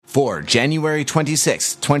For January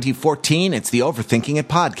 26th, 2014, it's the Overthinking It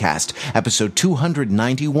podcast, episode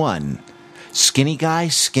 291. Skinny guy,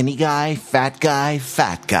 fat guy,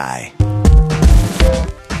 fat guy.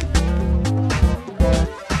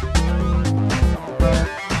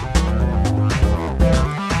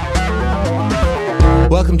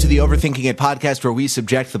 Welcome to the Overthinking It podcast, where we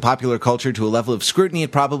subject the popular culture to a level of scrutiny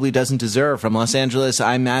it probably doesn't deserve. From Los Angeles,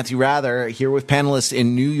 I'm Matthew Rather, here with panelists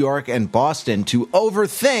in New York and Boston to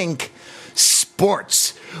overthink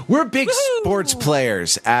sports. We're big sports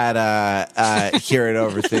players at here at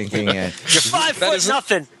Overthinking It. You're 5 foot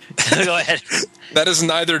nothing. Go ahead. That is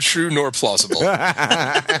neither true nor plausible.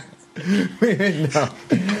 No.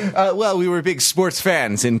 Well, we were big sports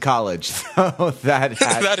fans in college, so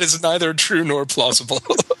that is neither true nor plausible.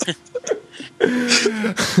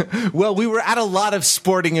 Well, we were at a lot of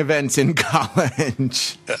sporting events in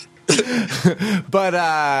college,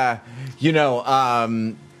 but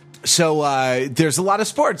So there's a lot of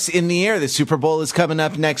sports in the air. The Super Bowl is coming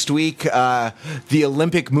up next week. The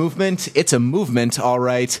Olympic movement, it's a movement, all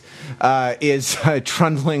right, is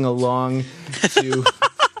trundling along to...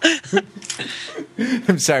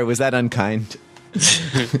 I'm sorry, was that unkind?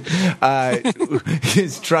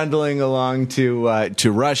 Is trundling along to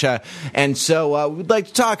Russia, and so we'd like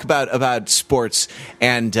to talk about sports,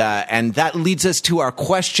 and that leads us to our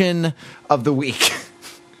question of the week.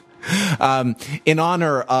 In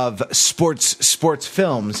honor of sports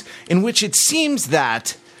films, in which it seems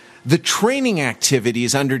that the training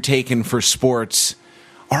activities undertaken for sports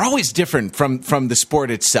are always different from the sport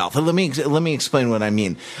itself. And let me explain what I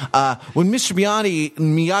mean. When Mr.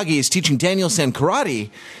 Miyagi is teaching Daniel-san karate,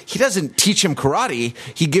 he doesn't teach him karate.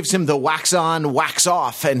 He gives him the wax on, wax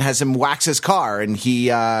off, and has him wax his car, and he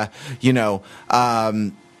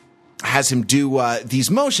has him do these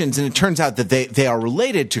motions, and it turns out that they are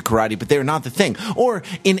related to karate, but they're not the thing. Or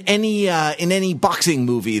in any boxing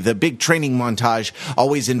movie, the big training montage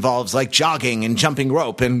always involves like jogging and jumping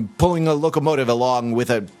rope and pulling a locomotive along with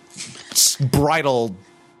a bridle,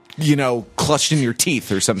 clutched in your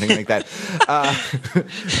teeth or something like that.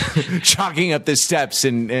 Jogging up the steps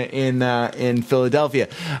in Philadelphia,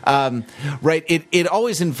 right? It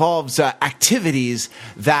always involves activities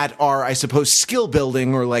that are, I suppose, skill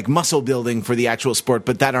building or like muscle building for the actual sport,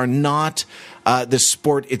 but that are not the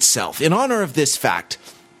sport itself. In honor of this fact,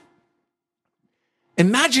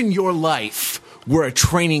 imagine your life were a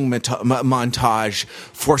training montage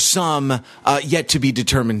for some yet to be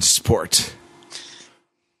determined sport.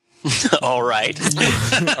 All right. All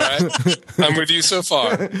right. I'm with you so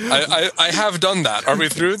far. I have done that. Are we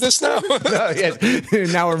through this now? No,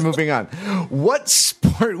 yes. Now we're moving on. What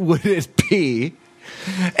sport would it be?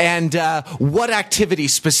 And what activity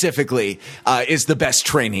specifically is the best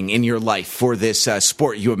training in your life for this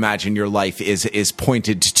sport you imagine your life is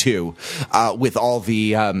pointed to, with all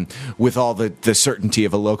the certainty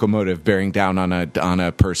of a locomotive bearing down on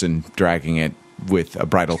a person dragging it with a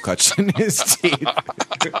bridle clutched in his teeth.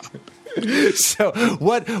 So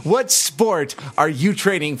what sport are you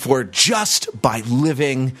training for just by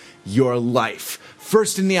living your life?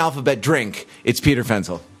 First in the alphabet drink, it's Peter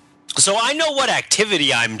Fenzel. So I know what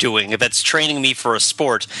activity I'm doing that's training me for a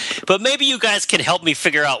sport, but maybe you guys can help me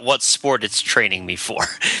figure out what sport it's training me for.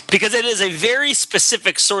 Because it is a very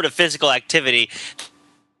specific sort of physical activity.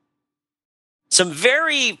 Some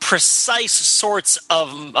very precise sorts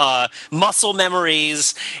of muscle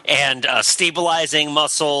memories and stabilizing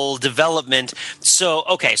muscle development. So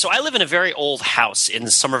I live in a very old house in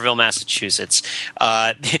Somerville, Massachusetts.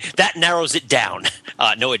 That narrows it down.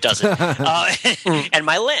 No, it doesn't. And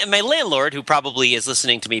my landlord, who probably is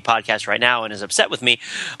listening to me podcast right now and is upset with me,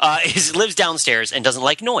 lives downstairs and doesn't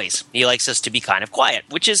like noise. He likes us to be kind of quiet,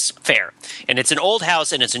 which is fair. And it's an old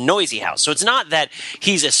house and it's a noisy house. So it's not that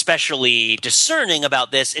he's especially discerning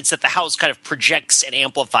about this, it's that the house kind of projects and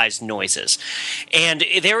amplifies noises. And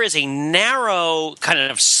there is a narrow kind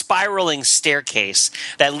of spiraling staircase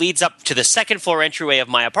that leads up to the second floor entryway of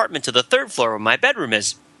my apartment to the third floor where my bedroom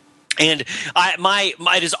is. And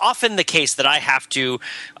it is often the case that I have to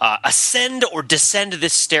ascend or descend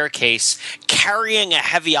this staircase carrying a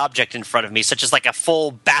heavy object in front of me, such as like a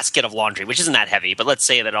full basket of laundry, which isn't that heavy, but let's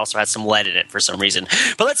say that it also has some lead in it for some reason.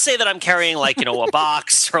 But let's say that I'm carrying like, a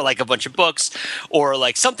box or like a bunch of books or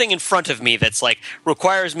like something in front of me that's like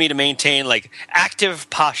requires me to maintain like active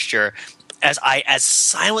posture as I, as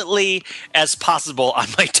silently as possible on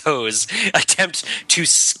my toes, attempt to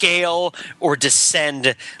scale or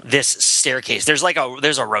descend this staircase. There's a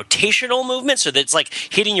rotational movement, so that it's like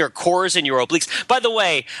hitting your cores and your obliques. By the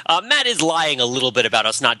way, Matt is lying a little bit about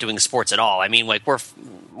us not doing sports at all. I mean, like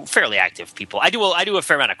fairly active people. I do a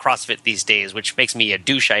fair amount of CrossFit these days, which makes me a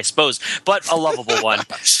douche, I suppose, but a lovable one.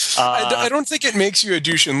 I don't think it makes you a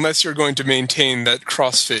douche unless you're going to maintain that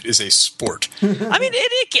CrossFit is a sport. I mean,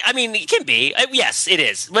 it can be. Yes, it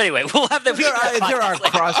is. But anyway, we'll have that. There are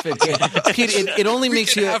CrossFit. Pete, it only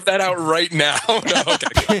makes you have that out right now. No,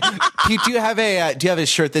 okay. Pete, do you have a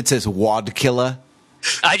shirt that says "Wad Killer"?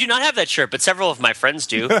 I do not have that shirt, but several of my friends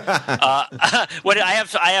do. I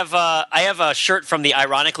have a shirt from the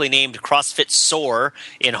ironically named CrossFit Soar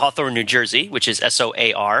in Hawthorne, New Jersey, which is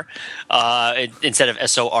SOAR instead of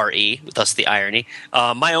SORE, thus the irony.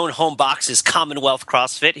 My own home box is Commonwealth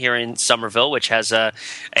CrossFit here in Somerville, which has a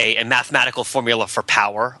mathematical formula for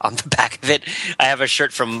power on the back of it. I have a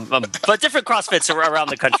shirt from different CrossFits around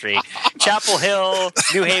the country. Chapel Hill,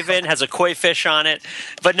 New Haven has a koi fish on it,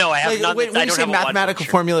 but no, I have none. When you say mathematical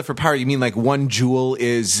formula for power, you mean like 1 joule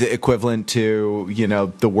is equivalent to,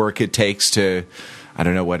 the work it takes to, I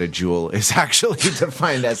don't know what a joule is actually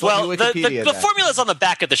defined as. Well, the formula is on the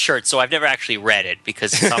back of the shirt, so I've never actually read it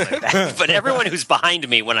because it's on my back. But everyone who's behind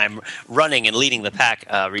me when I'm running and leading the pack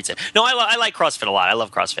reads it. No, I like CrossFit a lot. I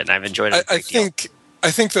love CrossFit, and I've enjoyed it. I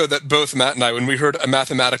think, though, that both Matt and I, when we heard a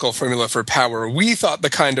mathematical formula for power, we thought the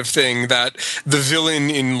kind of thing that the villain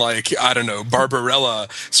in, Barbarella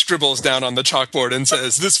scribbles down on the chalkboard and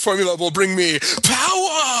says, "This formula will bring me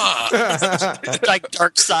power!" Like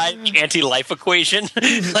Dark Side anti-life equation.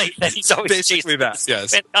 Like that he's always basically that,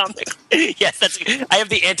 yes. Yes, I have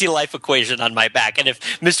the anti-life equation on my back, and if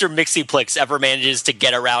Mr. Mixiplex ever manages to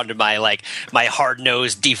get around to my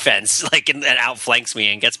hard-nosed defense, and outflanks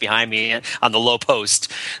me and gets behind me on the low post,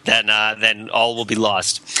 then all will be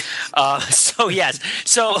lost. So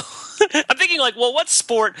I'm thinking what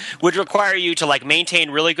sport would require you to maintain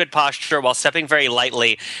really good posture while stepping very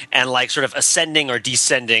lightly and sort of ascending or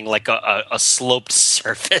descending like a sloped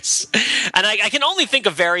surface? And I can only think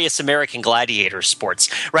of various American gladiator sports,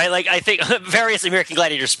 right? I think various American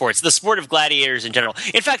gladiator sports, the sport of gladiators in general.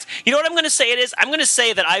 In fact, you know what I'm going to say it is? I'm going to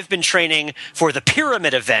say that I've been training for the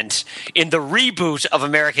pyramid event in the reboot of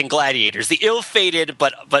American Gladiators, the ill-fated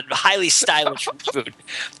but highly stylish reboot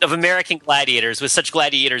of American Gladiators, with such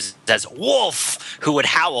gladiators as Wolf, who would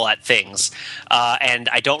howl at things, and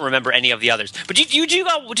I don't remember any of the others. But did you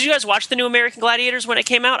guys watch the new American Gladiators when it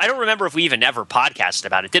came out? I don't remember if we even ever podcasted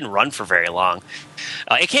about it. It didn't run for very long.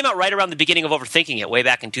 It came out right around the beginning of Overthinking It, way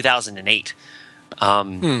back in 2008.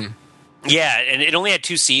 Yeah, and it only had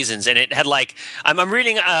 2 seasons, and it had I'm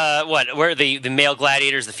reading where the male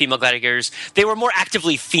gladiators, the female gladiators, they were more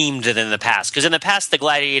actively themed than in the past, because in the past the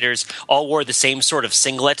gladiators all wore the same sort of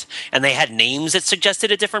singlet, and they had names that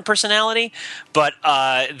suggested a different personality, but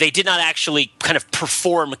they did not actually kind of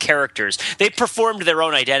perform characters. They performed their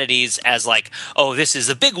own identities as this is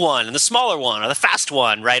the big one and the smaller one, or the fast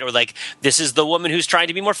one, right? Or this is the woman who's trying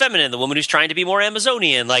to be more feminine, the woman who's trying to be more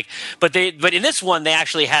Amazonian, but in this one they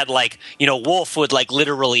actually had Wolf would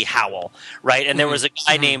literally howl, right? And there was a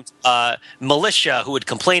guy named Militia who would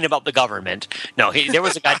complain about the government. No, there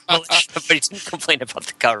was a guy named Militia, but he didn't complain about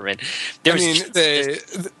the government.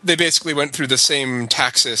 They basically went through the same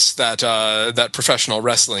taxis that professional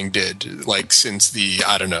wrestling did,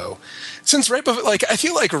 since right before, I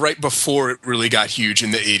feel right before it really got huge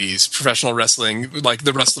in the 80s, professional wrestling,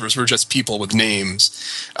 the wrestlers were just people with names,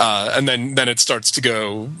 and then it starts to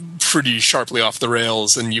go pretty sharply off the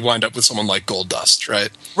rails, and you wind up with someone like Goldust,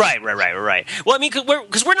 right? Right. Well, I mean,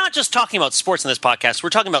 because we're not just talking about sports in this podcast.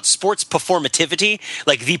 We're talking about sports performativity,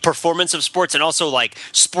 the performance of sports, and also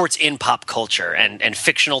sports in pop culture and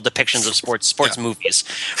fictional depictions of sports movies,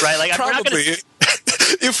 right? Probably.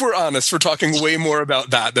 If we're honest, we're talking way more about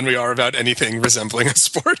that than we are about anything resembling a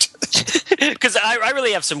sport. Because I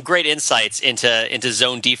really have some great insights into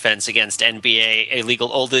zone defense against NBA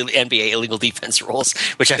illegal defense rules,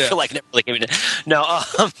 which I feel never really came into. No.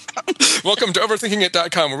 Welcome to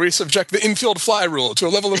Overthinkingit.com, where we subject the infield fly rule to a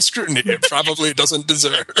level of scrutiny it probably doesn't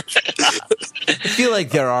deserve. I feel like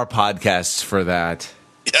there are podcasts for that.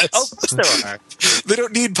 Yes. Oh, of course there are. They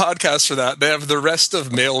don't need podcasts for that. They have the rest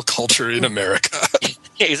of male culture in America.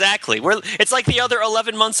 Exactly. It's like the other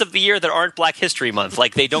 11 months of the year that aren't Black History Month.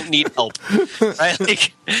 They don't need help. Right?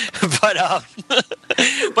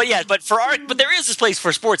 But there is this place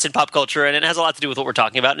for sports in pop culture, and it has a lot to do with what we're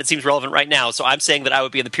talking about, and it seems relevant right now. So I'm saying that I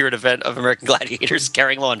would be in the period event of American Gladiators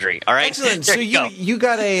carrying laundry. All right. Excellent. So you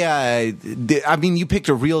got you picked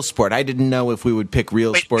a real sport. I didn't know if we would pick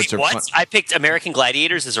real sports or what? I picked American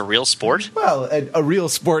Gladiators as a real sport. Well, a real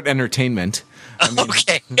sport entertainment.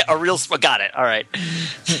 Okay, a real sport. Got it. All right.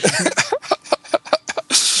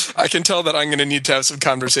 I can tell that I'm going to need to have some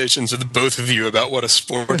conversations with both of you about what a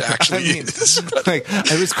sport actually is. Like,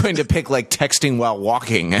 I was going to pick like texting while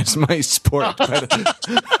walking as my sport, but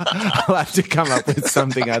I'll have to come up with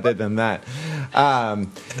something other than that.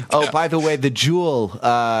 By the way, the joule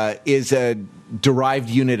is a derived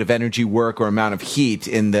unit of energy work or amount of heat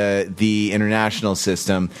in the international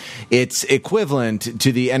system. It's equivalent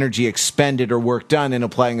to the energy expended or work done in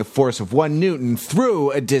applying a force of 1 Newton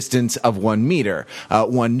through a distance of 1 meter,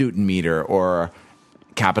 1 Newton meter, or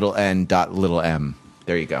capital N dot little m.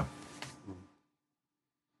 There you go.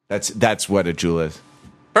 That's what a joule is.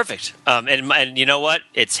 Perfect. And you know what?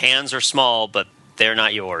 Its hands are small, but they're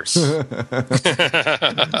not yours.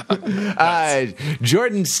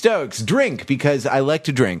 Jordan Stokes, drink, because I like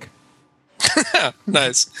to drink.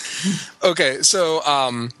 Nice. Okay, so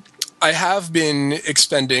I have been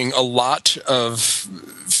expending a lot of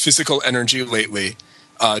physical energy lately,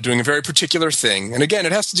 doing a very particular thing. And again,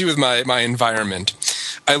 it has to do with my environment.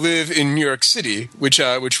 I live in New York City, which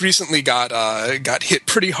recently got hit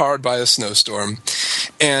pretty hard by a snowstorm.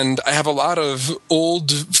 And I have a lot of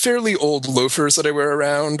fairly old loafers that I wear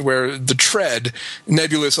around, where the tread,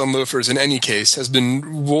 nebulous on loafers in any case, has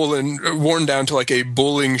been worn down to like a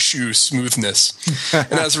bowling shoe smoothness.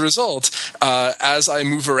 And as a result, as I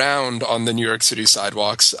move around on the New York City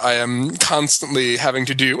sidewalks, I am constantly having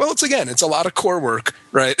to do, well, it's a lot of core work,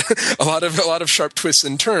 right? a lot of sharp twists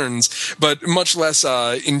and turns, but much less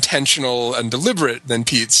intentional and deliberate than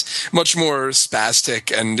Pete's, much more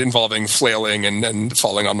spastic and involving flailing and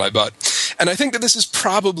falling on my butt. And I think that this is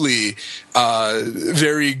probably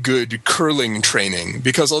very good curling training,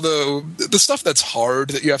 because although the stuff that's hard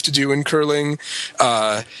that you have to do in curling,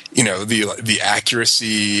 the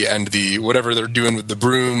accuracy and the whatever they're doing with the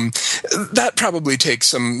broom, that probably takes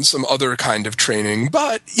some other kind of training.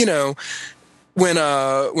 But,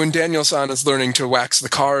 when Daniel-san is learning to wax the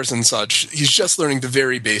cars and such, he's just learning the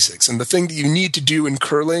very basics. And the thing that you need to do in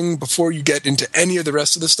curling before you get into any of the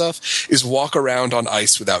rest of the stuff is walk around on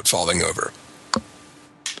ice without falling over.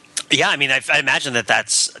 Yeah, I mean, I imagine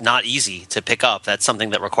that's not easy to pick up. That's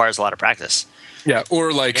something that requires a lot of practice. Yeah,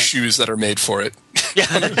 or shoes that are made for it.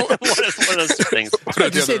 Yeah, one of those two things.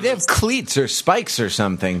 Did you say they have cleats or spikes or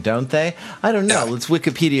something, don't they? I don't know. Yeah. Let's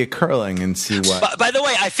Wikipedia curling and see what. By the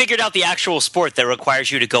way, I figured out the actual sport that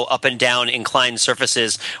requires you to go up and down inclined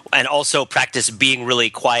surfaces and also practice being really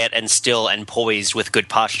quiet and still and poised with good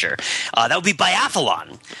posture. That would be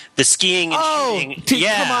biathlon. The skiing and shooting.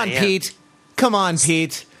 Come on, Pete. Come on,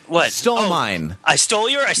 Pete. What? Stole mine. I stole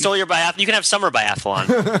your biathlon. You can have summer biathlon.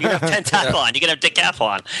 You can have pentathlon. You can have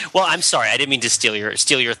decathlon. Well, I'm sorry. I didn't mean to steal your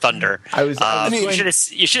thunder. You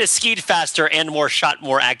should have skied faster and shot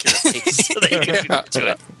more accurately so that you could do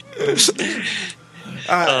it.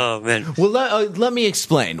 Oh man. Well, let me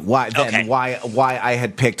explain why I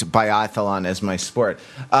had picked biathlon as my sport.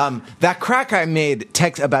 That crack I made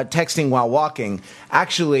about texting while walking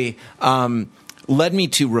actually led me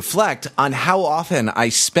to reflect on how often I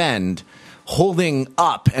spend holding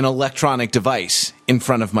up an electronic device in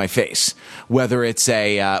front of my face, whether it's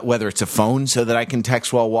a phone so that I can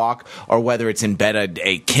text while walk, or whether it's embedded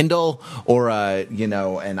a Kindle or an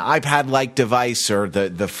iPad-like device, or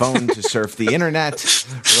the phone to surf the internet,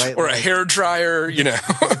 right? Or a hair dryer,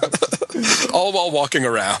 all while walking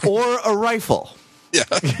around, or a rifle. Yeah,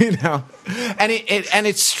 and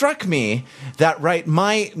it struck me that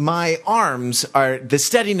my arms are, the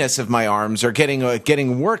steadiness of my arms are getting a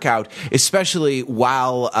workout, especially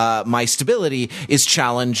while my stability is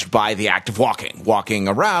challenged by the act of walking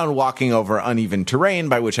around, walking over uneven terrain,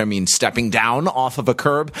 by which I mean stepping down off of a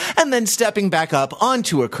curb and then stepping back up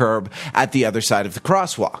onto a curb at the other side of the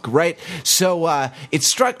crosswalk. Right, so it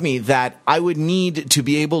struck me that I would need to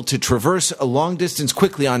be able to traverse a long distance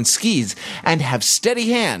quickly on skis and have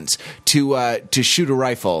steady hands to shoot a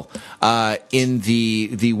rifle in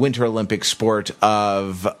the Winter Olympic sport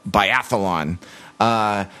of biathlon.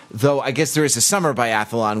 Though I guess there is a summer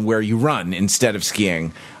biathlon where you run instead of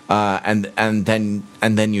skiing, and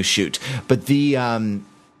then you shoot. But I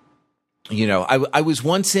was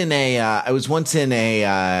once in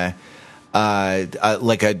a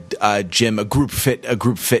like a gym, a group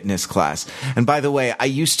fitness class. And by the way, I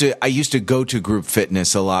used to go to group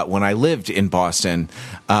fitness a lot when I lived in Boston.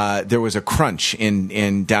 There was a Crunch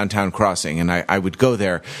in downtown Crossing, and I would go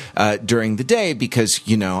there during the day because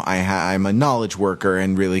I'm a knowledge worker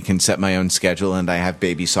and really can set my own schedule, and I have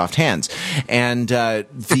baby soft hands. And the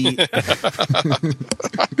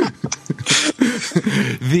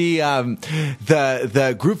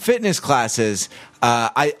group fitness classes,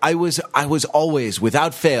 I was always,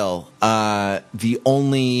 without fail, the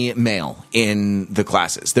only male in the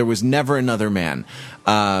classes. There was never another man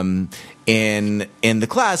in the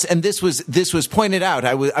class, and this was pointed out.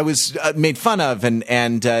 I was made fun of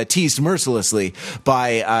and teased mercilessly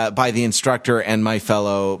by the instructor and my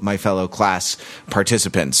fellow class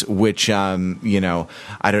participants, which I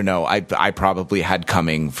don't know. I probably had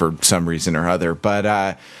coming for some reason or other,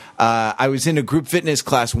 but. I was in a group fitness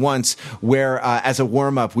class once where, as a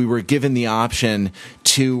warm-up, we were given the option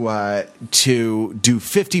to do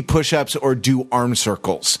 50 push-ups or do arm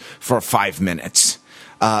circles for 5 minutes.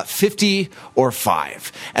 50 or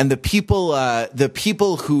 5. And the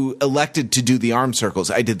people who elected to do the arm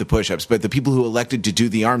circles, I did the push-ups, but the people who elected to do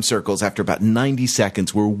the arm circles after about 90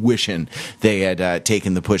 seconds were wishing they had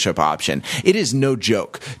taken the push-up option. It is no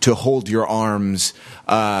joke to hold your arms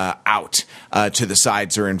out to the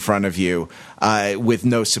sides or in front of you with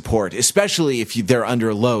no support, especially if they're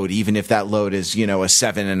under load, even if that load is, a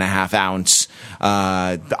 7.5 ounce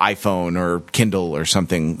iPhone or Kindle or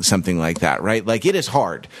something like that, right? Like, it is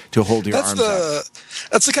hard to hold your arms up.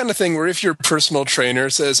 That's the kind of thing where if your personal trainer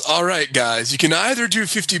says, all right, guys, you can either do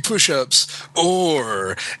 50 push-ups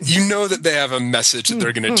or you know that they have a message that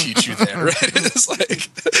they're going to teach you there, right? It's like...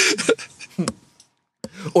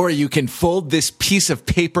 Or you can fold this piece of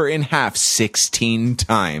paper in half 16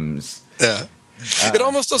 times. Yeah. It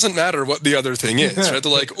almost doesn't matter what the other thing is, right?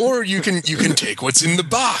 They're like, or you can take what's in the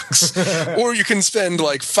box, or you can spend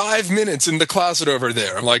like 5 minutes in the closet over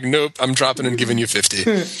there. I'm like, nope, I'm dropping and giving you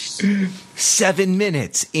 50. 7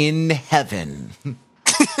 minutes in heaven.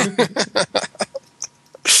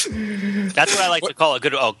 That's what I like to call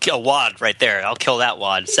a wad right there. I'll kill that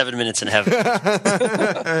wad. 7 minutes in heaven.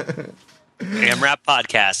 AMRAP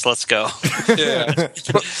podcast. Let's go. Yeah.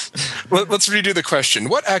 Let's redo the question.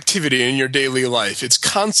 What activity in your daily life is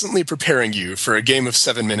constantly preparing you for a game of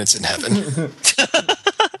 7 minutes in heaven?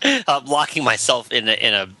 Locking myself in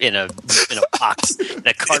a box, in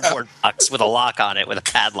a cardboard box with a lock on it, with a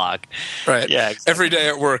padlock. Right. Yeah. Exactly. Every day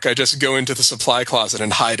at work, I just go into the supply closet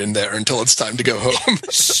and hide in there until it's time to go home.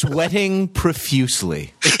 Sweating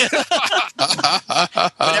profusely. Whenever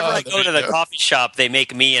I go to the coffee shop, they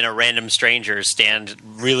make me and a random stranger stand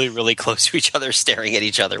really, really close to each other, staring at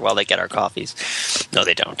each other while they get our coffees. No,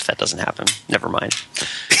 they don't. That doesn't happen. Never mind.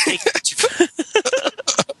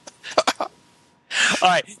 All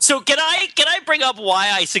right. So can I bring up why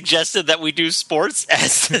I suggested that we do sports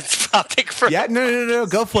as the topic for? Yeah. No.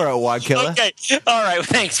 Go for it, Wadkilla. Okay. All right.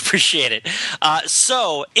 Thanks. Appreciate it.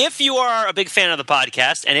 So if you are a big fan of the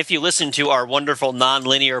podcast, and if you listened to our wonderful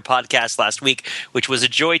non-linear podcast last week, which was a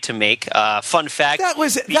joy to make, fun fact. That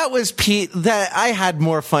was Pete. That I had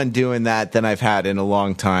more fun doing that than I've had in a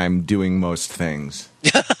long time doing most things.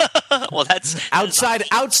 Well, that's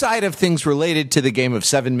outside of things related to the game of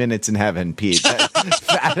 7 minutes in heaven, Pete.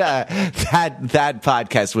 That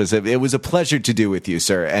podcast was a pleasure to do with you,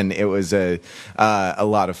 sir, and it was a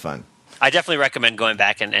lot of fun. I definitely recommend going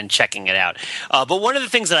back and checking it out. But one of the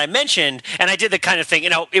things that I mentioned, and I did the kind of thing,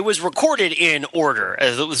 it was recorded in order.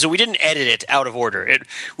 So we didn't edit it out of order.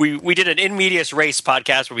 We did an in medias res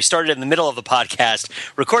podcast where we started in the middle of the podcast,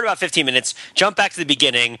 recorded about 15 minutes, jumped back to the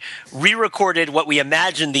beginning, re-recorded what we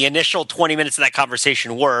imagined the initial 20 minutes of that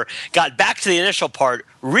conversation were, got back to the initial part,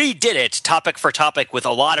 redid it topic for topic with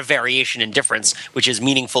a lot of variation and difference, which is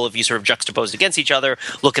meaningful if you sort of juxtapose against each other,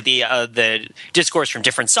 look at the discourse from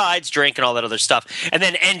different sides, drink and all that other stuff, and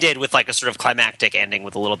then ended with like a sort of climactic ending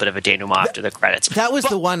with a little bit of a denouement after the credits. That was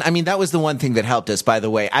the one thing that helped us, by the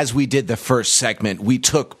way. As we did the first segment, we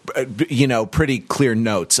took pretty clear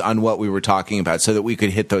notes on what we were talking about so that we could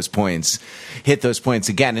hit those points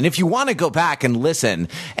again. And if you want to go back and listen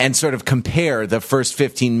and sort of compare the first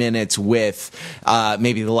 15 minutes with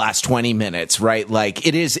maybe the last 20 minutes, right? Like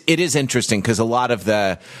it is interesting because a lot of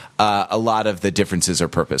the differences are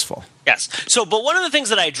purposeful. Yes. So, but one of the things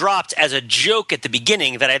that I dropped as a joke at the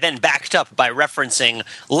beginning that I then backed up by referencing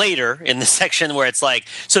later in the section where it's like,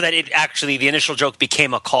 so that it actually, the initial joke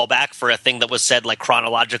became a callback for a thing that was said like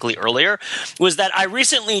chronologically earlier, was that I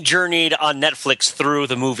recently journeyed on Netflix through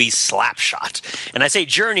the movie Slapshot. And I say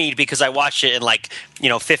journeyed because I watched it in like,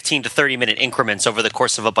 15 to 30 minute increments over the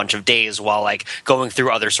course of a bunch of days while like going through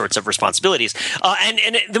other sorts of responsibilities.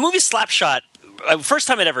 And the movie Slapshot, first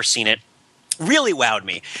time I'd ever seen it, really wowed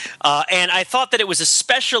me. And I thought that it was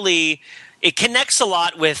especially... It connects a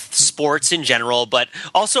lot with sports in general, but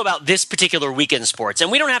also about this particular week in sports. And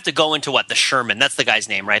we don't have to go into the Sherman, that's the guy's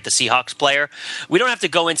name, right? The Seahawks player. We don't have to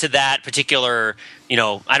go into that particular,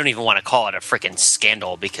 I don't even want to call it a freaking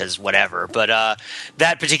scandal because whatever. But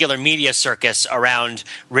that particular media circus around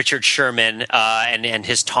Richard Sherman and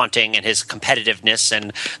his taunting and his competitiveness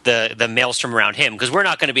and the maelstrom around him, because we're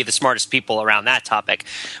not going to be the smartest people around that topic.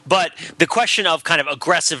 But the question of kind of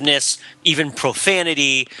aggressiveness, even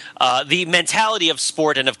profanity, the mentality of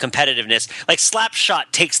sport and of competitiveness, like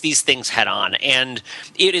Slapshot takes these things head on. And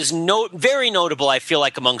it is very notable, I feel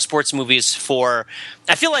like, among sports movies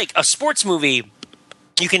I feel like a sports movie,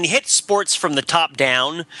 you can hit sports from the top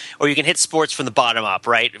down or you can hit sports from the bottom up,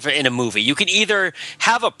 right? In a movie, you can either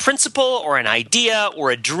have a principle or an idea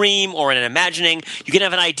or a dream or an imagining. You can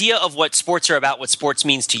have an idea of what sports are about, what sports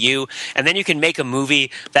means to you, and then you can make a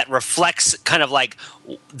movie that reflects kind of like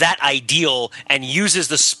that ideal and uses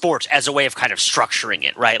the sport as a way of kind of structuring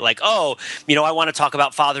it, right? Like, I want to talk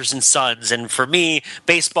about fathers and sons, and for me,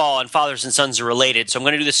 baseball and fathers and sons are related, so I'm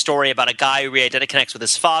going to do this story about a guy who connects with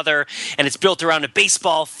his father, and it's built around a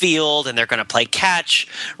baseball field, and they're going to play catch,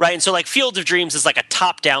 right? And so, like, Field of Dreams is like a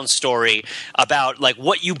top-down story about, like,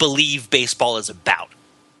 what you believe baseball is about.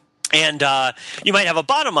 And you might have a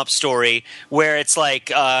bottom-up story where it's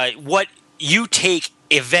like what you take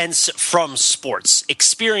events from sports,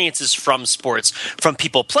 experiences from sports, from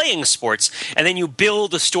people playing sports, and then you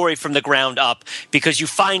build a story from the ground up because you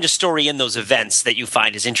find a story in those events that you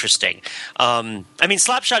find is interesting.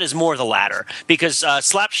 Slapshot is more the latter because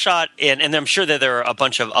Slapshot, and I'm sure that there are a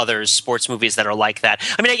bunch of other sports movies that are like that.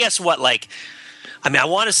 I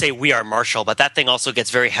want to say We Are Marshall, but that thing also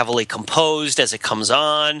gets very heavily composed as it comes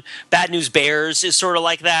on. Bad News Bears is sort of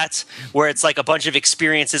like that, where it's like a bunch of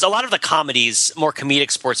experiences. A lot of the comedies, more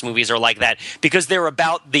comedic sports movies are like that because they're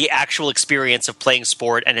about the actual experience of playing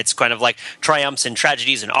sport, and it's kind of like triumphs and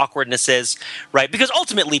tragedies and awkwardnesses, right? Because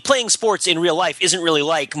ultimately, playing sports in real life isn't really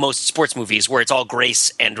like most sports movies where it's all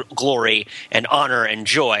grace and glory and honor and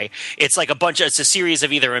joy. It's like it's a series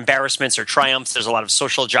of either embarrassments or triumphs. There's a lot of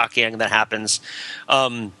social jockeying that happens.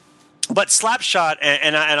 But Slapshot,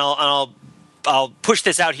 and I'll push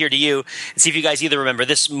this out here to you and see if you guys either remember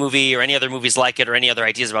this movie or any other movies like it or any other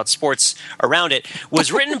ideas about sports around it,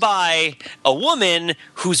 was written by a woman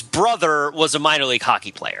whose brother was a minor league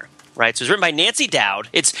hockey player. Right, so it was written by Nancy Dowd.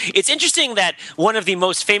 It's interesting that one of the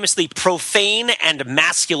most famously profane and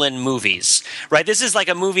masculine movies, right? This is like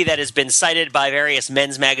a movie that has been cited by various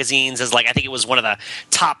men's magazines as like, I think it was one of the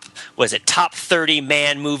top 30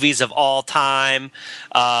 man movies of all time.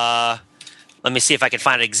 Let me see if I can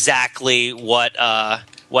find exactly what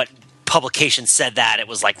publication said that. It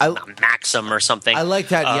was like Maxim or something. I like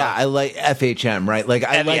that. I like FHM, right? Like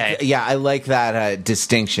I like that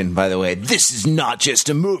distinction. By the way, this is not just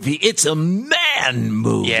a movie; it's a man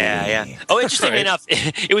movie. Yeah. Oh, interestingly enough,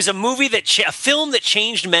 it was a movie a film that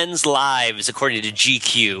changed men's lives, according to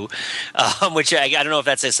GQ, which I don't know if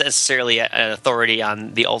that's necessarily an authority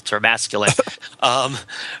on the ultra masculine.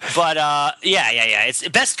 It's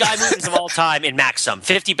best guy movies of all time in Maxim.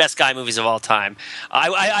 50 best guy movies of all time.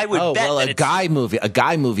 I would bet. Well, a guy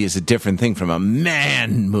movie is a different thing from a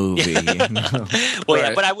man movie.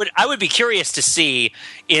 Well, but I would be curious to see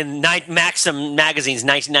in Maxim Magazine's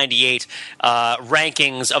 1998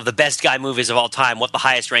 rankings of the best guy movies of all time what the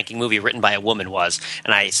highest ranking movie written by a woman was,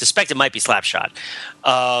 and I suspect it might be Slapshot.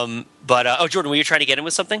 Jordan, were you trying to get in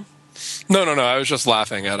with something? No. I was just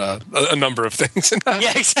laughing at a number of things.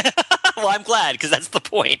 Yeah, exactly. Well, I'm glad because that's the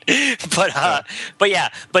point. But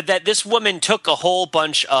that this woman took a whole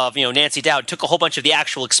bunch of, Nancy Dowd took a whole bunch of the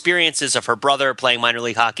actual experiences of her brother playing minor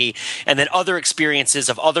league hockey, and then other experiences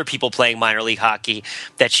of other people playing minor league hockey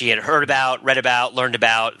that she had heard about, read about, learned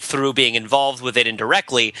about through being involved with it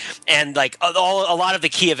indirectly, and like a lot of the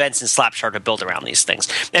key events in Slapshot are built around these things.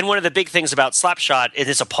 And one of the big things about Slapshot is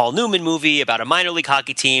it's a Paul Newman movie about a minor league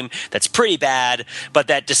hockey team that's pretty bad, but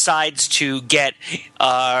that decides to get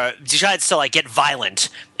violent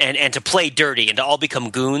and to play dirty and to all become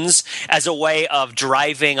goons as a way of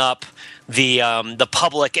driving up the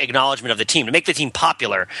public acknowledgement of the team, to make the team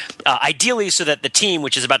popular, ideally so that the team,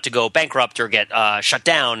 which is about to go bankrupt or get shut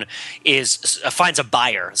down, finds a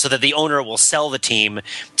buyer so that the owner will sell the team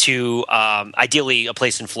to ideally a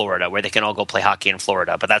place in Florida where they can all go play hockey in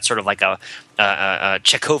Florida. But that's sort of like a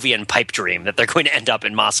Chekhovian pipe dream that they're going to end up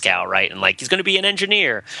in Moscow, right? And like he's going to be an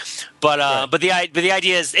engineer. But the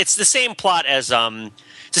idea is it's the same plot as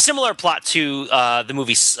it's a similar plot to the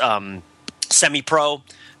movie Semi-Pro,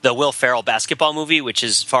 the Will Ferrell basketball movie, which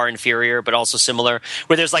is far inferior, but also similar,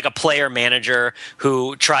 where there's like a player manager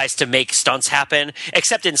who tries to make stunts happen,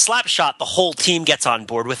 except in Slapshot, the whole team gets on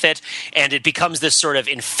board with it, and it becomes this sort of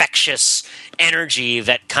infectious energy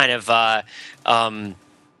that kind of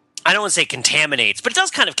I don't want to say contaminates, but it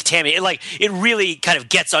does kind of contaminate. Like it really kind of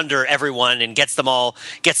gets under everyone and gets them all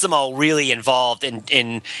really involved.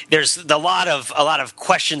 And there's a lot of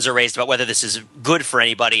questions are raised about whether this is good for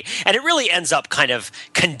anybody, and it really ends up kind of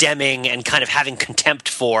condemning and kind of having contempt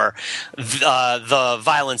for the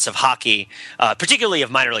violence of hockey, particularly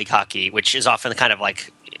of minor league hockey, which is often kind of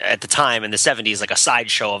like, at the time in the 70s, like a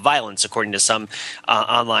sideshow of violence, according to some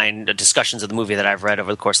online discussions of the movie that I've read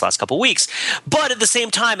over the course of the last couple of weeks. But at the same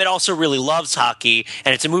time, it also really loves hockey,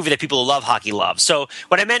 and it's a movie that people who love hockey love. So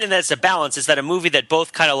what I meant in that it's a balance is that a movie that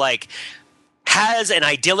both kind of like has an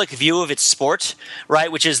idyllic view of its sport,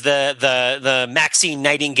 right, which is the Maxine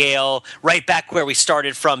Nightingale, right back where we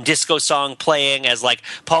started from, disco song playing as like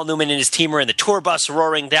Paul Newman and his team are in the tour bus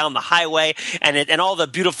roaring down the highway, and all the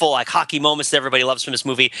beautiful like hockey moments that everybody loves from this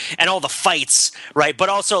movie, and all the fights, right, but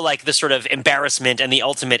also like the sort of embarrassment and the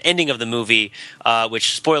ultimate ending of the movie,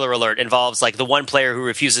 which, spoiler alert, involves like the one player who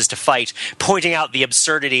refuses to fight, pointing out the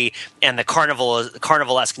absurdity and the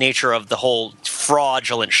carnivalesque nature of the whole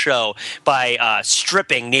fraudulent show by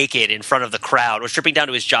stripping naked in front of the crowd, or stripping down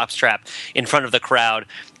to his jockstrap in front of the crowd,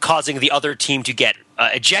 causing the other team to get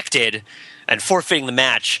ejected and forfeiting the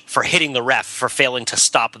match for hitting the ref for failing to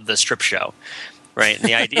stop the strip show. Right, and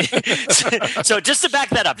the idea. So just to back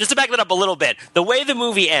that up a little bit, the way the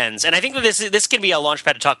movie ends, and I think that this can be a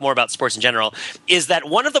launchpad to talk more about sports in general, is that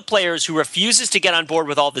one of the players who refuses to get on board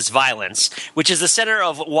with all this violence, which is the center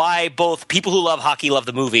of why both people who love hockey love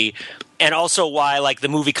the movie, and also why like the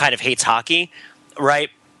movie kind of hates hockey, right?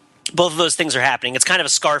 Both of those things are happening. It's kind of a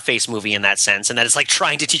Scarface movie in that sense, and that it's like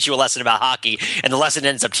trying to teach you a lesson about hockey, and the lesson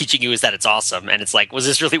ends up teaching you is that it's awesome. And it's like, was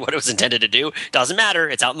this really what it was intended to do? Doesn't matter.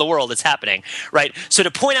 It's out in the world. It's happening, right? So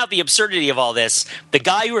to point out the absurdity of all this, the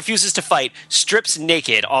guy who refuses to fight strips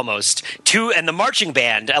naked almost and the marching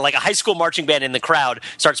band, like a high school marching band in the crowd,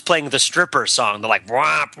 starts playing the stripper song. They're like,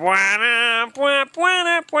 wah, wah, wah,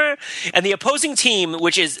 wah, wah. And the opposing team,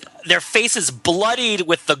 which is their faces bloodied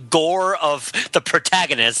with the gore of the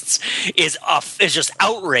protagonists, is just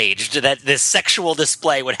outraged that this sexual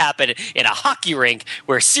display would happen in a hockey rink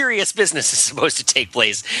where serious business is supposed to take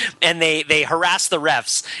place. And they harass the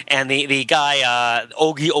refs, and the guy,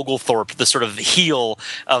 Ogie Oglethorpe, the sort of heel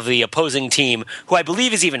of the opposing team, who I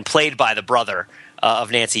believe is even played by the brother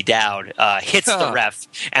of Nancy Dowd, hits the ref,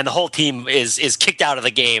 and the whole team is kicked out of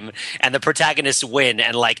the game, and the protagonists win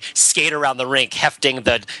and like skate around the rink hefting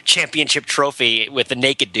the championship trophy with the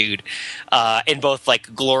naked dude, in both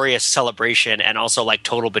like glorious celebration and also like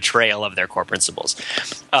total betrayal of their core principles.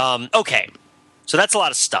 Okay, so that's a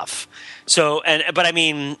lot of stuff. So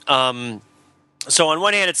so on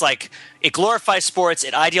one hand, it's like it glorifies sports,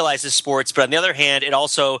 it idealizes sports, but on the other hand, it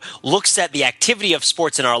also looks at the activity of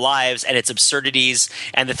sports in our lives and its absurdities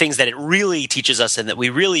and the things that it really teaches us and that we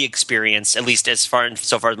really experience, at least as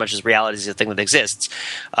much as reality is a thing that exists,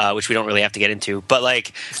 which we don't really have to get into. But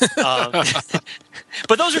like,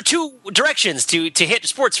 but those are two directions to hit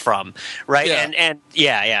sports from, right? Yeah. And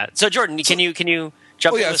yeah. So Jordan, can you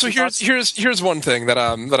jump? Well, yeah. So here's one thing that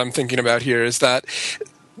I'm thinking about here is that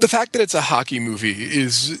the fact that it's a hockey movie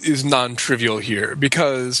is non-trivial here,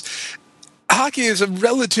 because hockey is a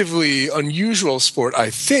relatively unusual sport, I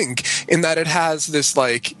think, in that it has this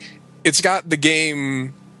like, it's got the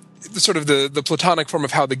game, sort of the platonic form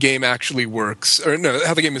of how the game actually works, or no,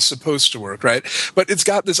 how the game is supposed to work, right? But it's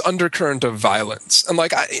got this undercurrent of violence. And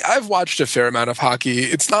like, I've watched a fair amount of hockey.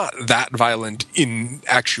 It's not that violent in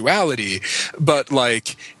actuality, but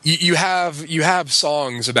like, you have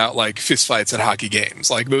songs about like fistfights at hockey games.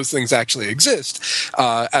 Like those things actually exist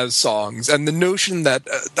as songs, and the notion that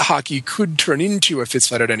hockey could turn into a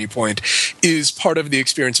fistfight at any point is part of the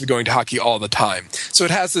experience of going to hockey all the time. So it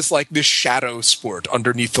has this like this shadow sport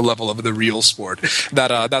underneath the level of the real sport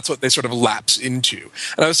that's what they sort of lapse into.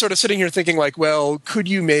 And I was sort of sitting here thinking like, well, could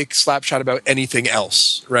you make Slapshot about anything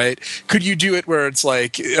else, right? Could you do it where it's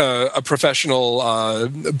like a professional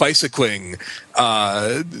bicycling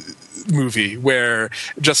movie where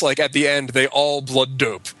just like at the end they all blood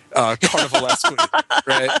dope carnivalesquely,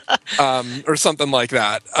 right? Or something like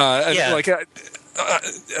that. Yeah. Like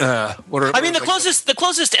the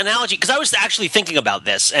closest analogy, because I was actually thinking about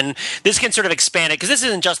this, and this can sort of expand it, because this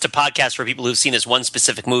isn't just a podcast for people who've seen this one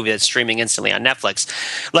specific movie that's streaming instantly on Netflix.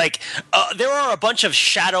 Like, there are a bunch of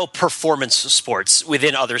shadow performance sports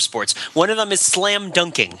within other sports. One of them is slam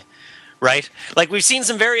dunking. Right, like we've seen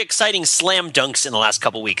some very exciting slam dunks in the last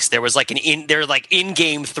couple weeks. There was like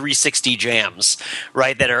in-game 360 jams,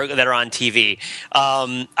 right, that are on TV.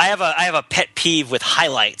 I have a pet peeve with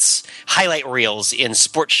highlights, highlight reels in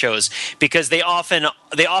sports shows because they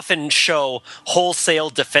often show wholesale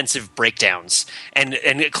defensive breakdowns and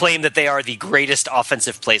claim that they are the greatest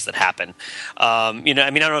offensive plays that happen. I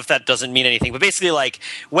don't know if that doesn't mean anything, but basically, like,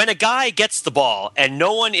 when a guy gets the ball and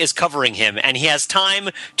no one is covering him and he has time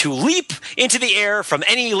to leap into the air from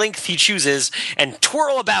any length he chooses and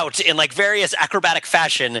twirl about in like various acrobatic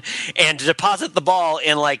fashion and deposit the ball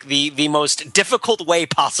in like the most difficult way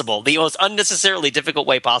possible, the most unnecessarily difficult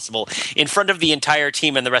way possible in front of the entire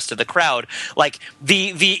team and the rest of the crowd. Like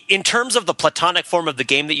the in terms of the platonic form of the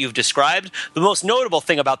game that you've described, the most notable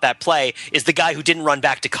thing about that play is the guy who didn't run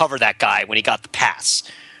back to cover that guy when he got the pass.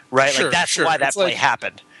 Right? Sure, like that's why that play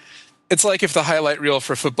happened. It's like if the highlight reel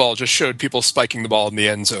for football just showed people spiking the ball in the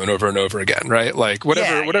end zone over and over again, right? Like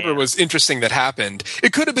whatever was interesting that happened,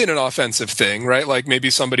 it could have been an offensive thing, right? Like maybe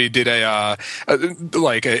somebody did a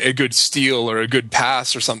good steal or a good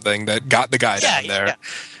pass or something that got the guy down there. Yeah.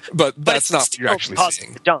 But that's not what you're actually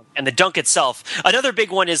seeing. The dunk. And the dunk itself, another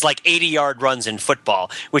big one is like 80-yard runs in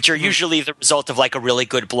football, which are usually the result of like a really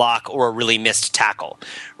good block or a really missed tackle,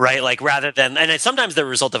 right? Like rather than, and sometimes they're a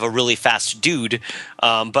result of a really fast dude,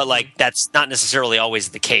 but like that's not necessarily always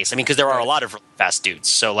the case. I mean, because there are a lot of really fast dudes.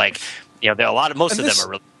 So like, there are a lot of, most of them are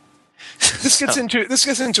really. This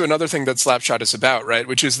gets into another thing that Slapshot is about, right?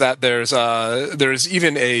 Which is that there's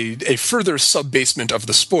even a further sub-basement of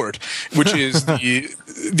the sport, which is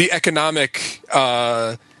the economic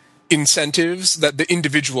incentives that the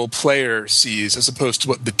individual player sees as opposed to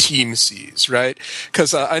what the team sees, right?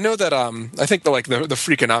 Because I know that I think the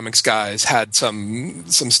Freakonomics guys had some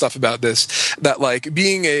stuff about this, that like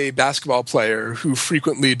being a basketball player who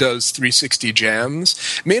frequently does 360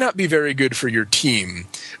 jams may not be very good for your team,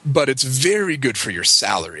 but it's very good for your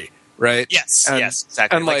salary, right? Yes,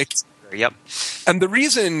 exactly. And yep. And the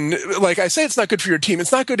reason, like I say, it's not good for your team.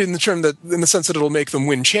 It's not good in the sense that it'll make them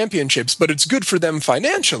win championships, but it's good for them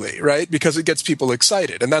financially, right? Because it gets people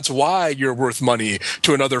excited, and that's why you're worth money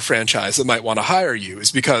to another franchise that might want to hire you.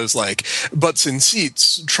 Is because like butts in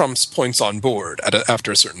seats trumps points on board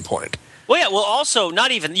after a certain point. Well, yeah. Well, also,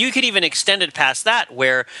 you could even extend it past that,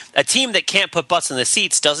 where a team that can't put butts in the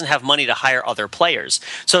seats doesn't have money to hire other players.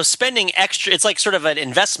 So spending extra, it's like sort of an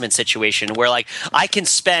investment situation where, like, I can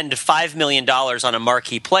spend $5 million on a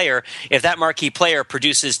marquee player. If that marquee player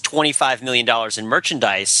produces $25 million in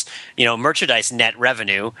merchandise net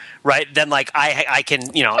revenue, right? Then, like, I can,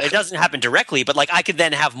 it doesn't happen directly, but like I could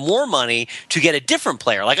then have more money to get a different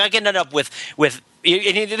player. Like I can end up with.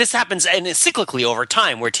 This happens and cyclically over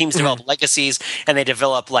time, where teams develop legacies and they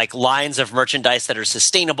develop like lines of merchandise that are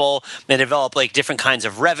sustainable. They develop like different kinds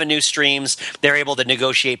of revenue streams. They're able to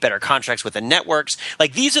negotiate better contracts with the networks.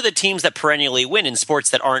 Like these are the teams that perennially win in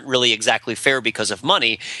sports that aren't really exactly fair because of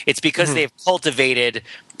money. It's because they've cultivated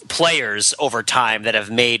players over time that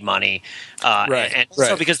have made money,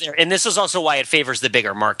 so because this is also why it favors the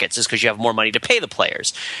bigger markets, is because you have more money to pay the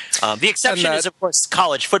players. The exception is, of course,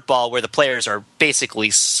 college football, where the players are basically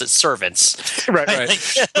servants. Right.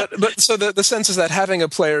 but so the sense is that having a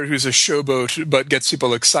player who's a showboat but gets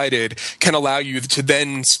people excited can allow you to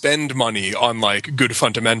then spend money on like good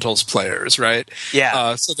fundamentals players, right?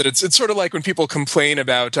 Yeah. So that it's sort of like when people complain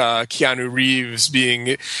about Keanu Reeves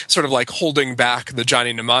being sort of like holding back the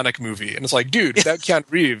Johnny Mnemonic movie, and it's like, dude, that Keanu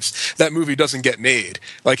Reeves, that movie doesn't get made.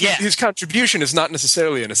 Like his contribution is not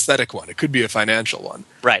necessarily an aesthetic one; it could be a financial one.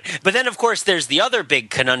 Right, but then of course there's the other big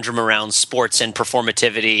conundrum around sports and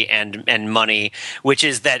performativity and money, which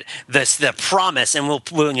is that the promise, and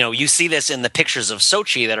we'll you see this in the pictures of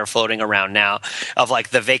Sochi that are floating around now, of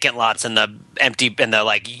like the vacant lots and the empty and the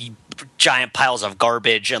like giant piles of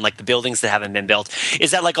garbage and like the buildings that haven't been built,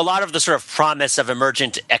 is that like a lot of the sort of promise of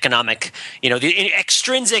emergent economic, the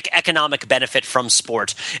extrinsic economic benefit from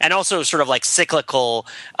sport, and also sort of like cyclical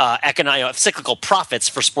cyclical profits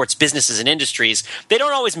for sports businesses and industries, they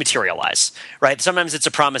don't always materialize, right? Sometimes it's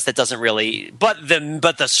a promise that doesn't really, but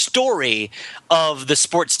the story of the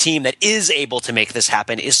sports team that is able to make this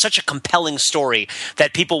happen is such a compelling story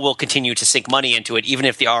that people will continue to sink money into it, even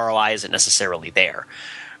if the ROI isn't necessarily there,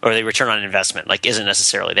 or the return on investment isn't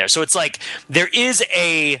necessarily there. So it's like there is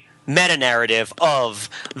a meta-narrative of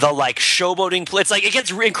the like showboating. It's like it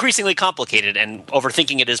gets increasingly complicated, and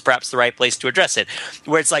overthinking it is perhaps the right place to address it,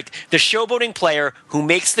 where it's like the showboating player who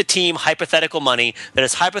makes the team hypothetical money that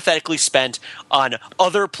is hypothetically spent on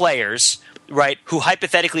other players, right, who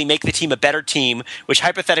hypothetically make the team a better team, which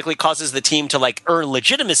hypothetically causes the team to like earn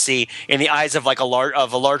legitimacy in the eyes of like a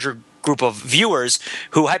larger group of viewers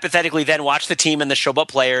who hypothetically then watch the team and the Showboat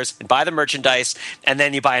players and buy the merchandise, and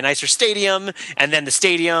then you buy a nicer stadium, and then the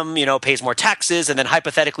stadium, pays more taxes, and then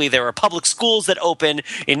hypothetically there are public schools that open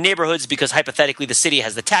in neighborhoods because hypothetically the city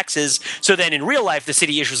has the taxes. So then in real life the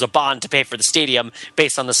city issues a bond to pay for the stadium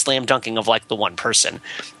based on the slam dunking of like the one person,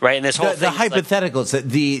 right? And this whole the thing, hypotheticals,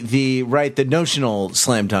 the notional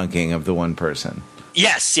slam dunking of the one person.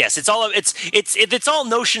 Yes, it's all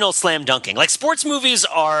notional slam dunking. Like sports movies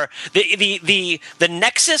are the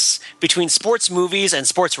nexus between sports movies and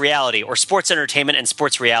sports reality, or sports entertainment and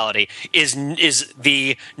sports reality, is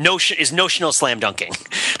notional slam dunking,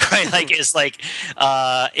 right? That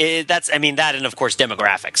and of course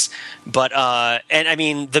demographics, but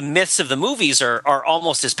the myths of the movies are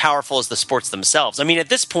almost as powerful as the sports themselves. I mean, at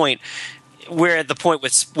this point, we're at the point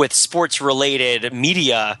with sports related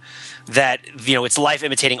media that it's life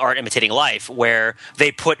imitating art imitating life, where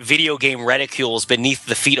they put video game reticules beneath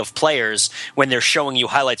the feet of players when they're showing you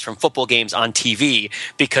highlights from football games on TV,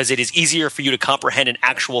 because it is easier for you to comprehend an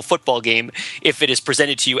actual football game if it is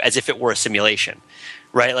presented to you as if it were a simulation,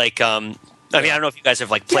 right? I don't know if you guys have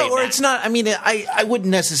played. Yeah, or it's not. I mean, I wouldn't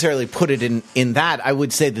necessarily put it in that. I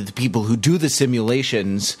would say that the people who do the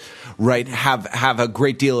simulations, right, have a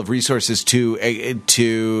great deal of resources to a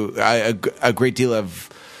great deal of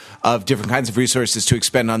different kinds of resources to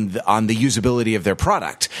expend on the usability of their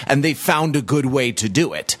product, and they found a good way to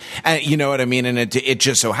do it. And you know what I mean? And it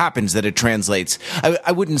just so happens that it translates.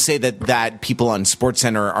 I wouldn't say that people on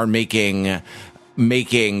SportsCenter are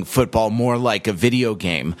making football more like a video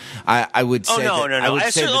game. I would say. No.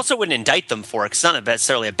 I also wouldn't indict them for it. 'Cause it's not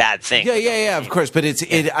necessarily a bad thing. Yeah, of course. But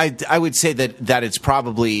I would say that it's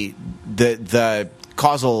probably the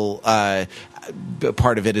causal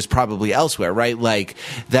part of it is probably elsewhere, right? Like,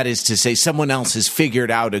 that is to say, someone else has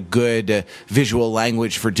figured out a good visual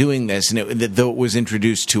language for doing this, and though it was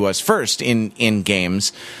introduced to us first in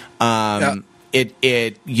games.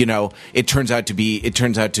 It turns out to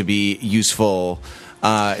be useful.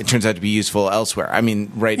 It turns out to be useful elsewhere. I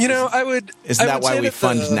mean, right? Isn't that why we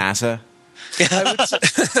fund NASA?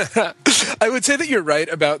 I would say that you're right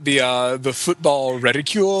about the football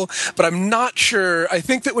reticule, but I'm not sure. I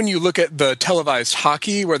think that when you look at the televised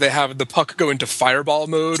hockey, where they have the puck go into fireball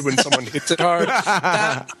mode when someone hits it hard,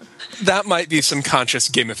 that might be some conscious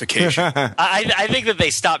gamification. I think that they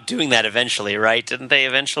stopped doing that eventually, right? Didn't they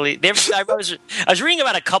eventually? I was reading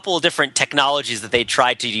about a couple of different technologies that they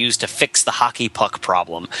tried to use to fix the hockey puck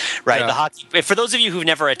problem, right? Yeah. For those of you who've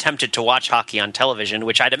never attempted to watch hockey on television,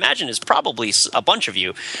 which I'd imagine is probably a bunch of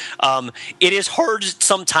you, it is hard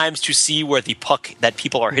sometimes to see where the puck that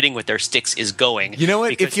people are hitting with their sticks is going. You know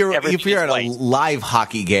what? If you're at a live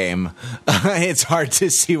hockey game, it's hard to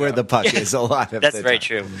see where the puck is a lot of That's the very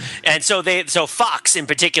time. true. And so Fox in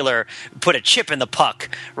particular put a chip in the puck,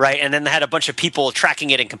 right? And then they had a bunch of people tracking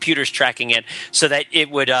it and computers tracking it, so that it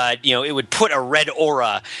would it would put a red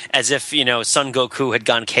aura, as if Son Goku had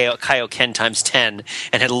gone Kaioken times 10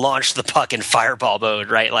 and had launched the puck in fireball mode,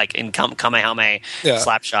 right? Like in Kamehameha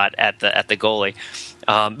slap shot at the goalie.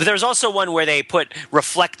 But there's also one where they put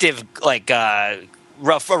reflective a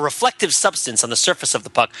reflective substance on the surface of the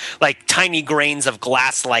puck, like tiny grains of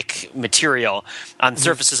glass-like material on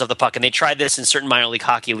surfaces of the puck. And they tried this in certain minor league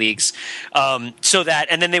hockey leagues, and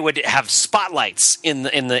then they would have spotlights in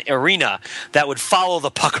the arena that would follow the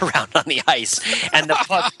puck around on the ice, and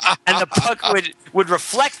the puck would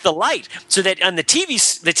reflect the light, so that on the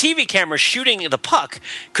TV camera shooting the puck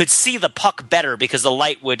could see the puck better because the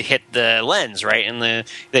light would hit the lens, right, and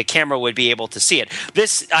the camera would be able to see it.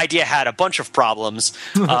 This idea had a bunch of problems.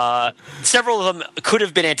 Several of them could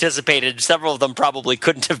have been anticipated. Several of them probably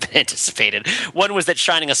couldn't have been anticipated. One was that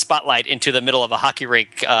shining a spotlight into the middle of a hockey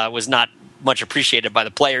rink was not much appreciated by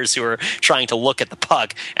the players who were trying to look at the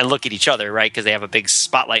puck and look at each other, right? Because they have a big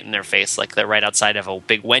spotlight in their face, like they're right outside of a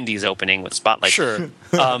big Wendy's opening with spotlights. Sure.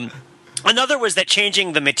 Another was that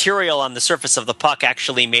changing the material on the surface of the puck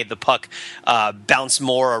actually made the puck bounce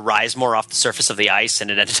more or rise more off the surface of the ice, and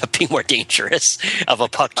it ended up being more dangerous of a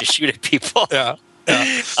puck to shoot at people. Yeah.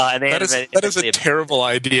 That is a terrible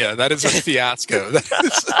idea. That is a fiasco.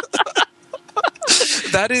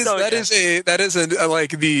 That is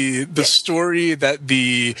like the story that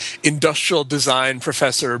the industrial design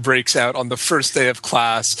professor breaks out on the first day of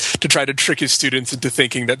class to try to trick his students into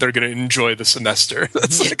thinking that they're going to enjoy the semester.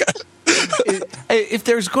 That's if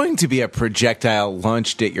there's going to be a projectile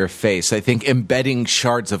launched at your face, I think embedding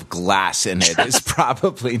shards of glass in it is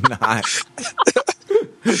probably not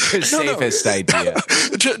the safest idea.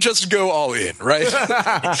 Just go all in, right?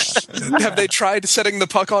 Have they tried setting the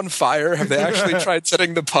puck on fire? Have they actually tried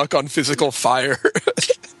setting the puck on physical fire?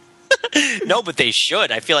 No, but they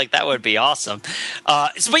should. I feel like that would be awesome.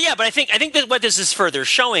 But I think that what this is further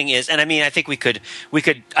showing is, and I mean, I think we could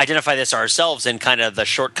identify this ourselves in kind of the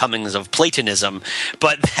shortcomings of Platonism,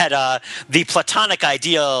 but that the Platonic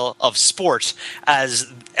ideal of sport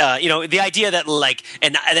as the idea that like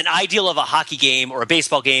an ideal of a hockey game or a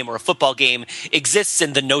baseball game or a football game exists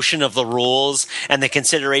in the notion of the rules and the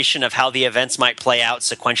consideration of how the events might play out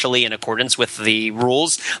sequentially in accordance with the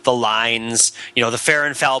rules, the lines, the fair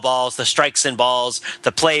and foul balls, the strikes and balls,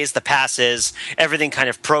 the plays, the passes, everything kind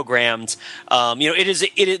of programmed.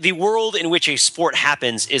 The world in which a sport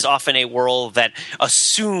happens is often a world that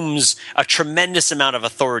assumes a tremendous amount of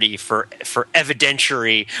authority for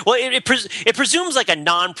evidentiary. Well, it presumes like a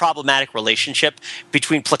non-problematic relationship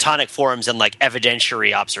between Platonic forms and like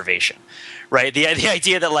evidentiary observation. Right, the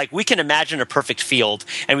idea that like we can imagine a perfect field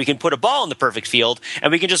and we can put a ball in the perfect field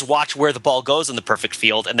and we can just watch where the ball goes in the perfect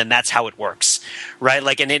field and then that's how it works, right?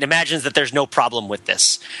 Like, and it imagines that there's no problem with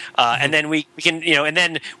this, and then we can and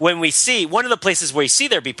then when we see one of the places where you see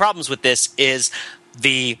there be problems with this is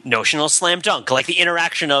the notional slam dunk, like the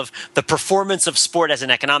interaction of the performance of sport as an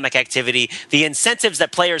economic activity, the incentives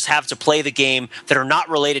that players have to play the game that are not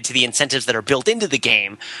related to the incentives that are built into the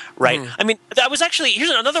game, right? I mean, I was actually, here's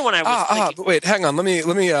another one I was wait, hang on. Let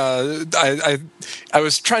me I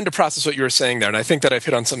was trying to process what you were saying there, and I think that I've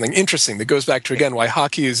hit on something interesting that goes back to, again, why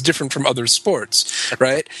hockey is different from other sports,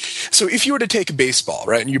 right? So if you were to take baseball,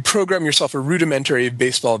 right, and you program yourself a rudimentary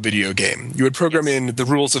baseball video game, you would program in the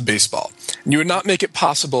rules of baseball, and you would not make it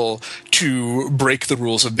possible to break the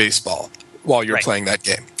rules of baseball while you're playing that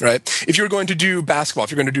game, right? If you're going to do basketball,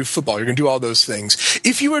 if you're going to do football, you're going to do all those things.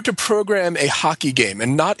 If you were to program a hockey game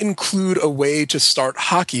and not include a way to start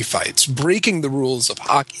hockey fights, breaking the rules of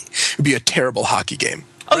hockey, it would be a terrible hockey game.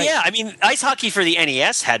 Oh, yeah. I mean, ice hockey for the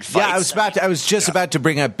NES had fights. Yeah, I was just about to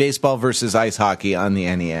bring up baseball versus ice hockey on the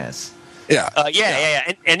NES.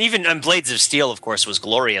 Yeah. And even Blades of Steel, of course, was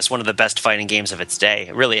glorious. One of the best fighting games of its day,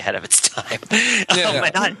 really ahead of its time.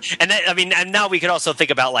 And now we could also think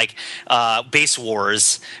about like Base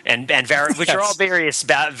Wars which are all various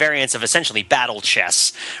variants of essentially battle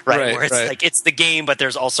chess, right? Where it's like it's the game, but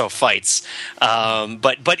there's also fights.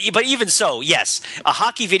 But even so, yes, a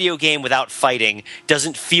hockey video game without fighting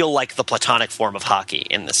doesn't feel like the Platonic form of hockey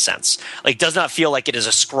in this sense. Like, does not feel like it is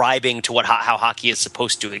ascribing to how hockey is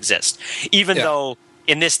supposed to exist. Even though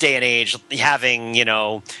in this day and age, having,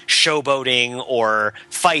 showboating or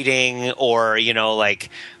fighting or,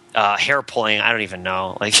 hair pulling, I don't even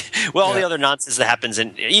know. All the other nonsense that happens,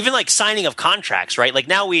 and even like signing of contracts, right? Like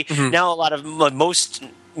now now a lot of most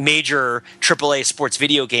major AAA sports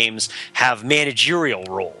video games have managerial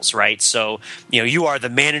roles, right? So, you are the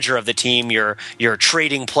manager of the team, you're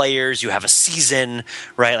trading players, you have a season,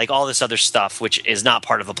 right? Like all this other stuff, which is not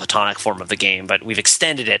part of the Platonic form of the game, but we've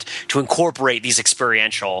extended it to incorporate these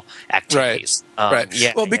experiential activities.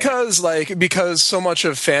 Because so much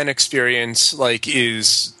of fan experience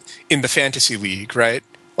is in the fantasy league, right?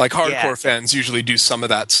 Like hardcore fans usually do some of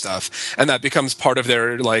that stuff, and that becomes part of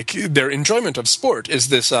their enjoyment of sport. Is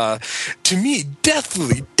this to me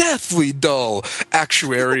deathly dull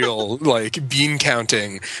actuarial bean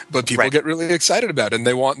counting, but people get really excited about it, and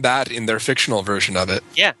they want that in their fictional version of it.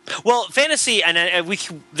 Yeah, well, fantasy, and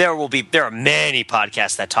there are many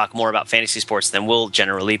podcasts that talk more about fantasy sports than we'll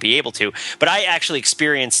generally be able to. But I actually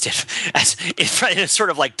experienced it in a sort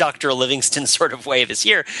of like Dr. Livingston sort of way this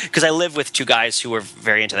year, because I live with two guys who are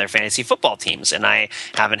very into their fantasy football teams, and I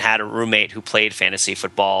haven't had a roommate who played fantasy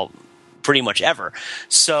football pretty much ever.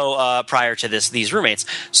 So prior to these roommates,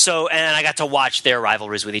 and I got to watch their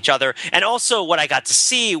rivalries with each other, and also what I got to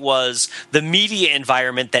see was the media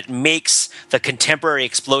environment that makes the contemporary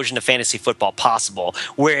explosion of fantasy football possible,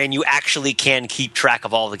 wherein you actually can keep track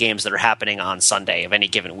of all the games that are happening on Sunday of any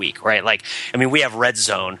given week, right? Like, I mean, we have Red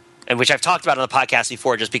Zone, and which I've talked about on the podcast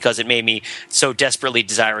before, just because it made me so desperately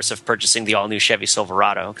desirous of purchasing the all-new Chevy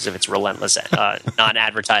Silverado because of its relentless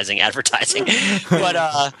non-advertising advertising. But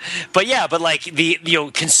like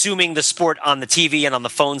consuming the sport on the TV and on the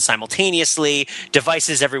phone simultaneously,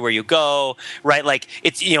 devices everywhere you go, right? Like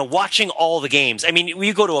it's watching all the games. I mean,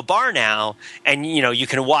 you go to a bar now, and you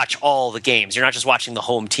can watch all the games. You're not just watching the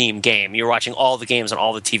home team game. You're watching all the games on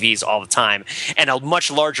all the TVs all the time, and a much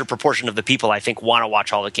larger proportion of the people I think want to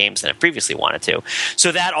watch all the games than it previously wanted to.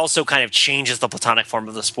 So that also kind of changes the platonic form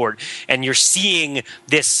of the sport, and you're seeing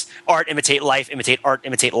this art imitate life, imitate art,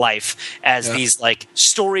 imitate life as these like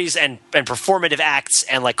stories and performative acts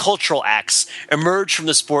and like cultural acts emerge from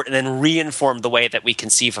the sport and then reinform the way that we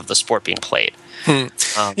conceive of the sport being played.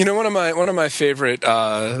 One of my favorite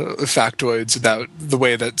factoids about the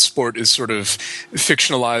way that sport is sort of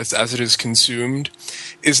fictionalized as it is consumed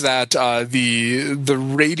is that the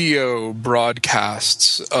radio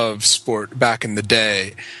broadcasts of sport back in the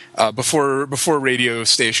day, before radio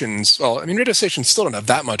stations, radio stations still don't have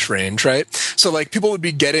that much range, right? So like people would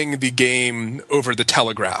be getting the game over the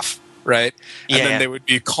telegraph, right? And then they would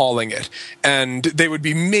be calling it. And they would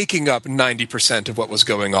be making up 90% of what was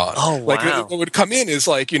going on. Oh, wow. Like what would come in is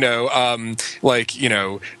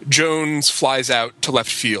Jones flies out to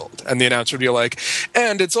left field. And the announcer would be like,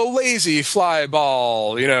 and it's a lazy fly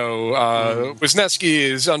ball. Wisniewski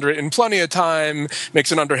is under it in plenty of time,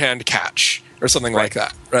 makes an underhand catch. Or something like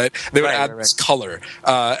that, right? They would add this color.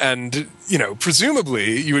 And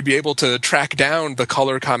presumably you would be able to track down the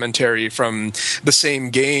color commentary from the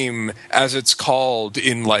same game as it's called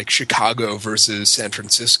in like Chicago versus San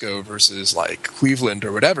Francisco versus like Cleveland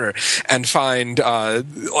or whatever, and find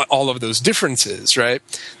all of those differences, right?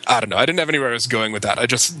 I don't know. I didn't have anywhere I was going with that. I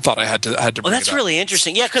just thought I had to bring it up. Well, that's really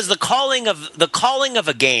interesting. Yeah, because the calling of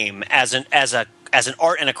a game as an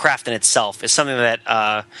art and a craft in itself is something that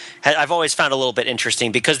I've always found a little bit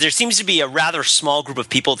interesting, because there seems to be a rather small group of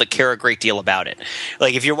people that care a great deal about it.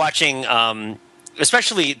 Like if you're watching,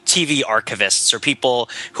 especially TV archivists or people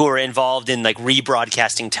who are involved in like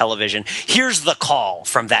rebroadcasting television, here's the call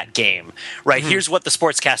from that game, right? Here's what the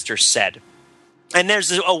sportscaster said. And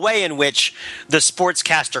there's a way in which the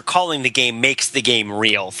sportscaster calling the game makes the game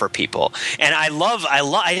real for people, and I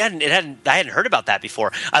hadn't heard about that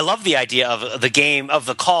before. I love the idea of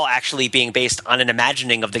the call actually being based on an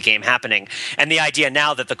imagining of the game happening, and the idea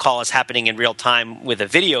now that the call is happening in real time with a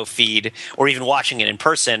video feed or even watching it in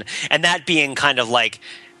person, and that being kind of like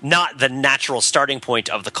not the natural starting point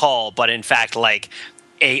of the call, but in fact like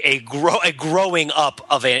a growing up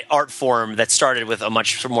of an art form that started with a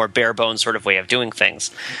much more bare bones sort of way of doing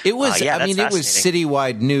things. It was, it was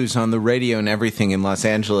citywide news on the radio and everything in Los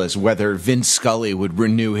Angeles whether Vince Scully would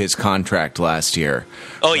renew his contract last year.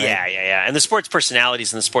 Oh, right? Yeah. And the sports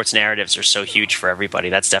personalities and the sports narratives are so huge for everybody.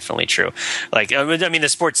 That's definitely true. Like,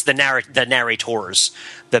 the narrators,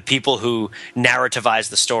 the people who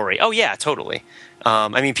narrativize the story. Oh, yeah, totally.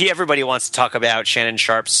 Everybody wants to talk about Shannon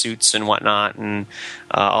Sharp's suits and whatnot, and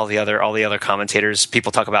all the other commentators.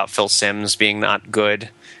 People talk about Phil Simms being not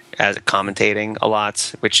good at commentating a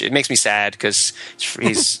lot, which it makes me sad because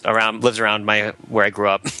he's lives around where I grew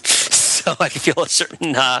up. So I feel a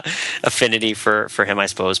certain affinity for him, I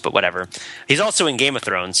suppose. But whatever. He's also in Game of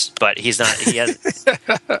Thrones, but he's not. He has.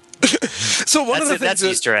 So that's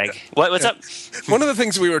Easter egg. What's up? One of the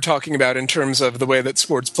things we were talking about in terms of the way that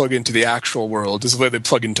sports plug into the actual world is the way they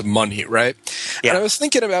plug into money, right? Yeah. And I was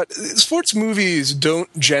thinking about sports movies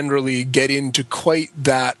don't generally get into quite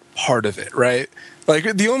that part of it, right? Like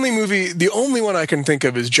the only one I can think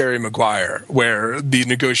of is Jerry Maguire, where the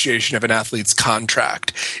negotiation of an athlete's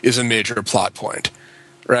contract is a major plot point.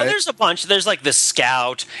 Right. Well, there's a bunch. There's like The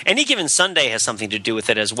Scout. Any Given Sunday has something to do with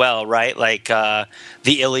it as well, right? Like The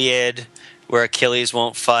Iliad, where Achilles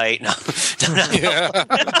won't fight. No.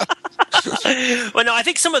 Well, no, I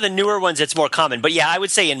think some of the newer ones it's more common. But yeah, I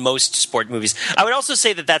would say in most sport movies. I would also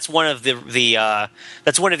say that that's one of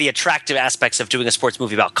the attractive aspects of doing a sports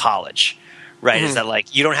movie about college. Right, is that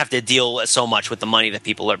like you don't have to deal so much with the money that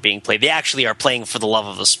people are being played. They actually are playing for the love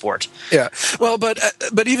of the sport. Yeah, well, but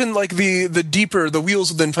even like the deeper the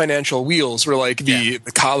wheels within financial wheels, where like the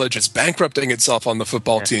college is bankrupting itself on the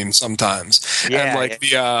football team sometimes, and like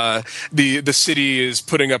the city is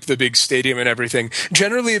putting up the big stadium and everything.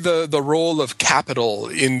 Generally, the role of capital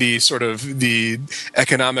in the sort of the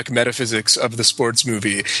economic metaphysics of the sports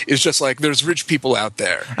movie is just like there's rich people out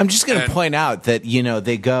there. I'm just going to point out that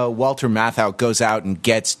Walter Matthau goes out and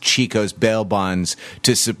gets Chico's bail bonds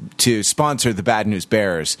to sponsor the Bad News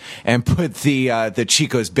Bears and put the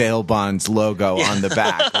Chico's bail bonds logo on the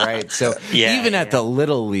back, right? So even at the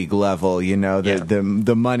little league level,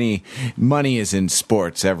 the money is in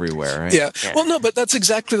sports everywhere, right? Yeah. Well, no, but that's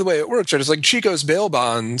exactly the way it works, right? It's like Chico's bail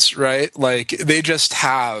bonds, right? Like they just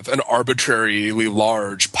have an arbitrarily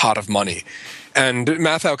large pot of money. And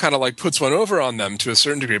Matthau kind of like puts one over on them to a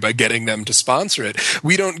certain degree by getting them to sponsor it.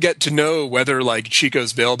 We don't get to know whether like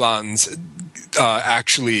Chico's bail bonds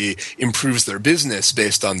actually improves their business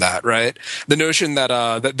based on that, right? The notion that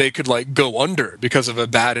that they could like go under because of a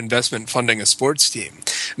bad investment funding a sports team.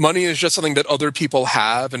 Money is just something that other people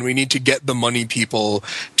have, and we need to get the money people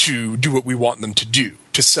to do what we want them to do,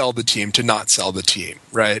 to sell the team, to not sell the team,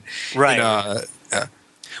 right? Right. Yeah.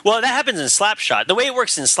 Well, that happens in Slapshot. The way it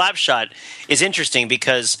works in Slapshot is interesting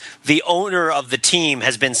because the owner of the team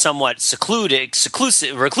has been somewhat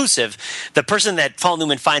reclusive. The person that Paul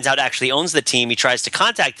Newman finds out actually owns the team, he tries to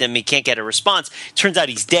contact him. He can't get a response. Turns out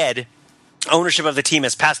he's dead. Ownership of the team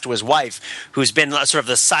has passed to his wife, who's been sort of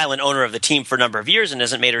the silent owner of the team for a number of years and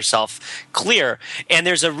hasn't made herself clear. And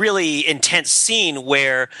there's a really intense scene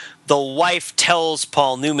where the wife tells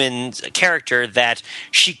Paul Newman's character that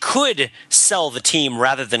she could sell the team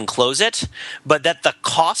rather than close it, but that the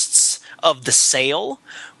costs of the sale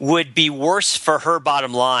would be worse for her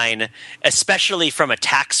bottom line, especially from a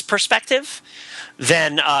tax perspective,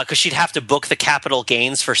 than because she'd have to book the capital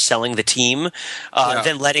gains for selling the team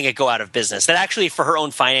than letting it go out of business. That actually, for her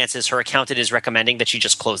own finances, her accountant is recommending that she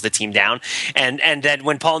just close the team down. And then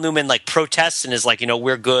when Paul Newman like protests and is like,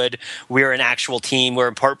 we're good, we're an actual team,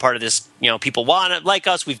 we're part of this, people want to like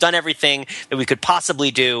us, we've done everything that we could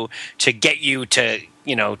possibly do to get you to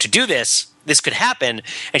do this. This could happen.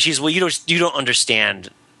 And she's, well, you don't understand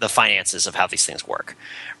the finances of how these things work,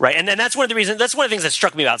 right? And then that's one of the reasons. That's one of the things that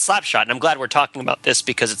struck me about Slapshot, and I'm glad we're talking about this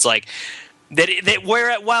because it's like that.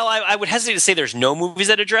 While I would hesitate to say there's no movies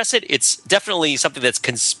that address it, it's definitely something that's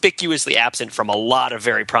conspicuously absent from a lot of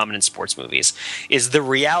very prominent sports movies. Is the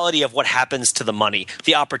reality of what happens to the money,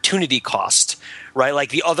 the opportunity cost, right? Like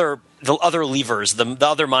the other levers, the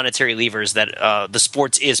other monetary levers that the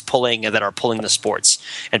sports is pulling and that are pulling the sports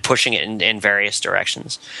and pushing it in various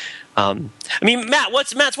directions. Matt,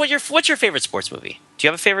 what's your favorite sports movie? Do you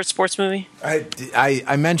have a favorite sports movie?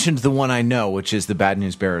 I mentioned the one I know, which is the Bad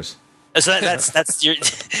News Bears. So that's your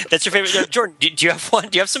favorite. Jordan, do you have one?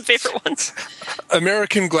 Do you have some favorite ones?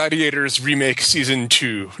 American Gladiators remake season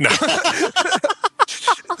 2. No.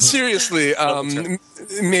 Seriously,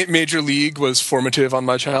 Major League was formative on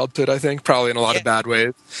my childhood. I think probably in a lot of bad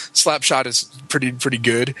ways. Slapshot is pretty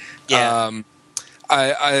good. Yeah.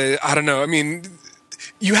 I don't know. I mean,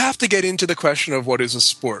 you have to get into the question of what is a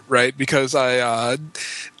sport, right? Because there are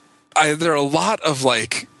a lot of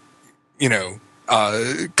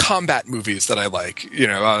combat movies that I like.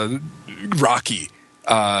 Rocky.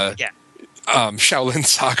 Shaolin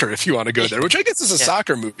Soccer, if you want to go there, which I guess is a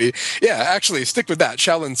soccer movie. Yeah, actually, stick with that,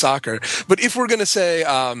 Shaolin Soccer. But if we're going to say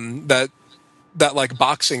that like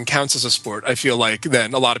boxing counts as a sport, I feel like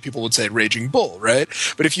then a lot of people would say Raging Bull, right?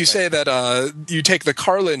 But if you say that you take the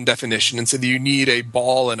Carlin definition and say that you need a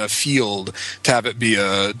ball and a field to have it be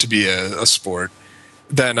a sport,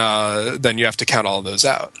 then you have to count all of those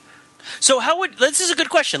out. So this is a good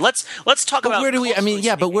question. Let's talk about where do we?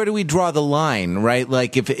 But where do we draw the line, right?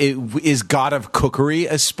 Like, if is God of Cookery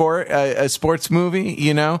a sports movie?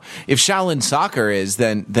 If Shaolin Soccer is,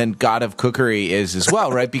 then God of Cookery is as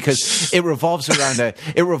well, right? Because it revolves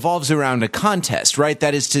around a contest, right?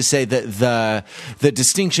 That is to say that the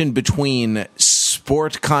distinction between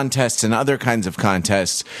sport contests and other kinds of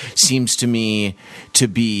contests seems to me to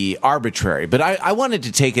be arbitrary. But I wanted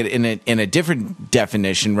to take it in a different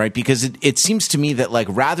definition, right? Because it seems to me that, like,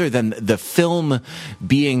 rather than the film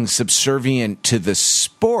being subservient to the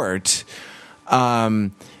sport,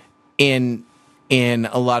 in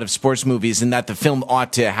a lot of sports movies, and that the film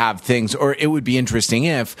ought to have things, or it would be interesting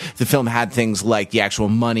if the film had things like the actual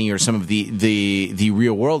money or some of the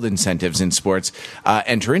real world incentives in sports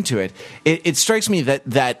enter into it. It strikes me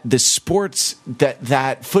that the sports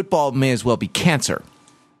that football may as well be cancer.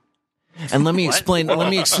 And let me explain. Let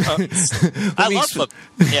me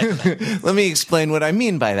explain what I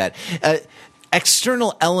mean by that.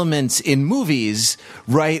 External elements in movies,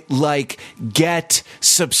 right, like get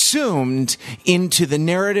subsumed into the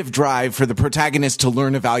narrative drive for the protagonist to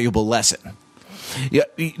learn a valuable lesson. Yeah,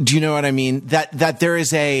 do you know what I mean? That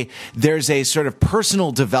there's a sort of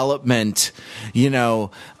personal development,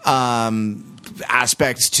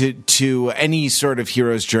 aspects to any sort of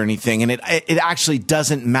hero's journey thing, and it actually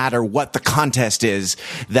doesn't matter what the contest is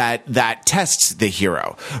that tests the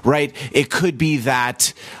hero, right? It could be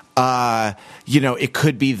that that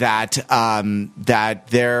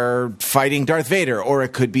they're fighting Darth Vader, or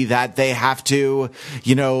it could be that they have to,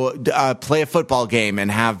 play a football game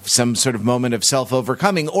and have some sort of moment of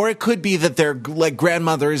self-overcoming, or it could be that their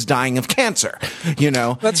grandmother is dying of cancer.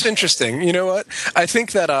 That's interesting. You know what? I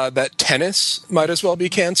think that tennis might as well be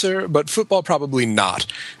cancer, but football probably not,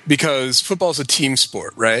 because football's a team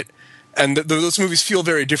sport, right? And those movies feel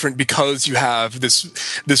very different because you have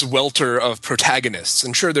this welter of protagonists.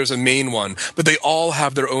 And sure, there's a main one, but they all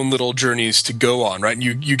have their own little journeys to go on, right? And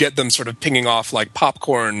you get them sort of pinging off like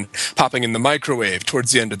popcorn popping in the microwave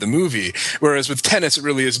towards the end of the movie. Whereas with Tennis, it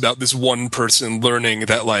really is about this one person learning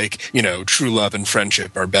that, like, you know, true love and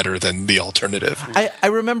friendship are better than the alternative. I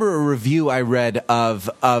remember a review I read of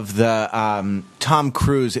the Tom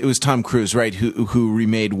Cruise. It was Tom Cruise, right, who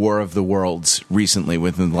remade War of the Worlds recently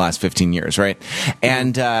within the last 15 years, right?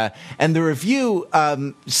 And the review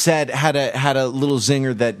said had a little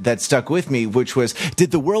zinger that stuck with me, which was,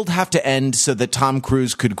 did the world have to end so that Tom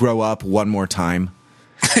Cruise could grow up one more time?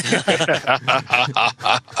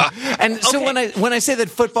 And so when I say that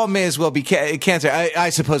football may as well be cancer, I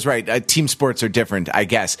suppose, right, team sports are different, I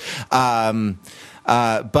guess. But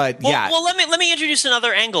yeah. Well, let me introduce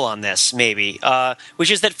another angle on this, maybe,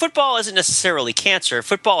 which is that football isn't necessarily cancer.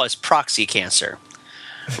 Football is proxy cancer.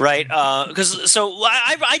 Right, because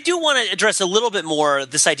I do want to address a little bit more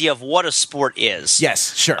this idea of what a sport is.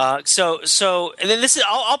 Yes, sure. So and then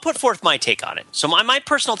I'll put forth my take on it. So my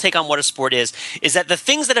personal take on what a sport is that the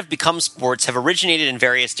things that have become sports have originated in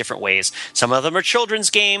various different ways. Some of them are children's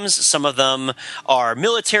games. Some of them are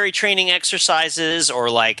military training exercises or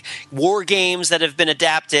like war games that have been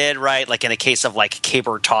adapted. Right, like in the case of like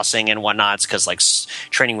caber tossing and whatnots, because like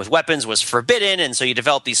training with weapons was forbidden, and so you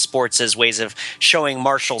develop these sports as ways of showing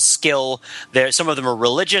martial skill. Some of them are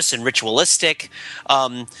religious and ritualistic,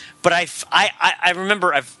 but I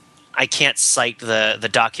remember I can't cite the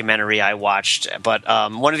documentary I watched, but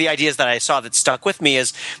one of the ideas that I saw that stuck with me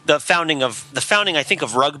is the founding I think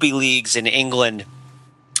of rugby leagues in England.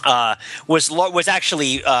 Was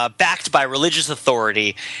actually backed by religious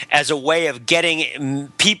authority as a way of getting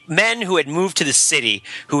men who had moved to the city,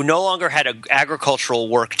 who no longer had agricultural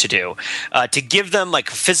work to do, to give them like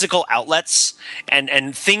physical outlets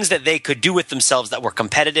and things that they could do with themselves that were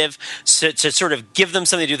competitive, so, to sort of give them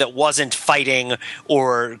something to do that wasn't fighting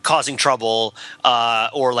or causing trouble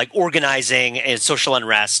or like organizing and social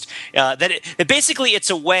unrest. Basically it's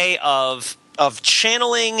a way of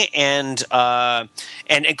channeling and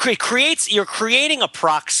you're creating a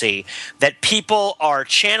proxy that people are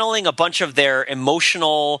channeling a bunch of their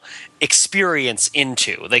emotional experience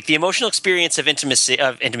into. Like the emotional experience of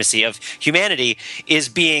intimacy of humanity is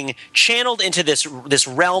being channeled into this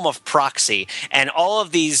realm of proxy, and all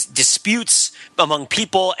of these disputes among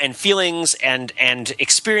people and feelings and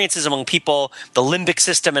experiences among people, the limbic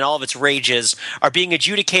system and all of its rages, are being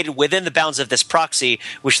adjudicated within the bounds of this proxy,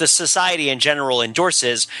 which the society in general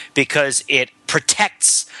endorses because it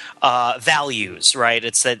protects values, right?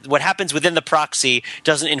 It's that what happens within the proxy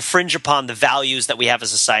doesn't infringe upon the values that we have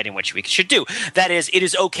as a society in which we should do. That is, it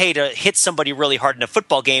is okay to hit somebody really hard in a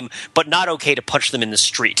football game, but not okay to punch them in the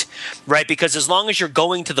street, right? Because as long as you're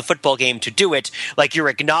going to the football game to do it, like you're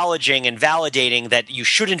acknowledging and validating that you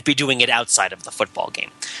shouldn't be doing it outside of the football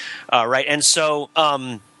game, right? And so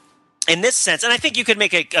in this sense, and I think you could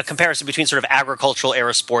make a comparison between sort of agricultural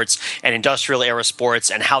era sports and industrial era sports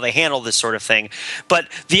and how they handle this sort of thing. But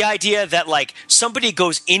the idea that like somebody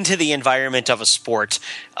goes into the environment of a sport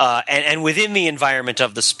and within the environment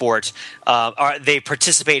of the sport, they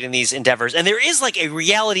participate in these endeavors. And there is like a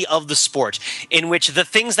reality of the sport in which the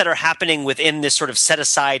things that are happening within this sort of set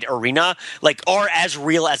aside arena like are as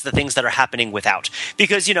real as the things that are happening without.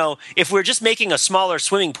 Because, you know, if we're just making a smaller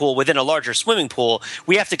swimming pool within a larger swimming pool,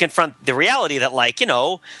 we have to confront the reality that, like, you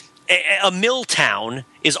know, a mill town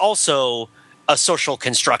is also a social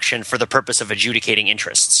construction for the purpose of adjudicating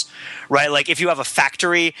interests, right? Like if you have a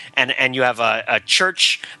factory and you have a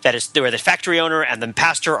church that is where the factory owner and the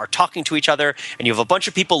pastor are talking to each other, and you have a bunch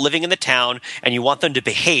of people living in the town and you want them to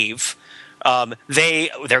behave, there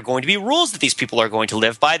are going to be rules that these people are going to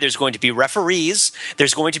live by. There's going to be referees.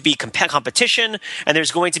 There's going to be competition, and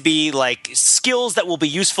there's going to be like skills that will be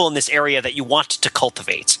useful in this area that you want to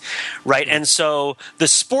cultivate, right? And so the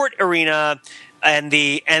sport arena and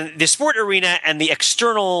the sport arena and the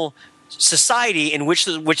external society in which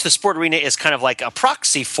the sport arena is kind of like a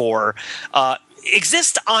proxy for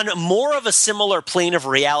exist on more of a similar plane of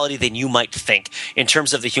reality than you might think in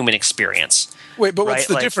terms of the human experience. Wait, but what's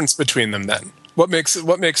the difference between them then? What makes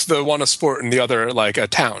the one a sport and the other like a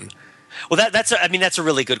town? Well, that's a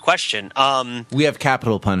really good question. We have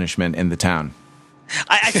capital punishment in the town.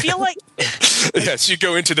 I feel like Yes, you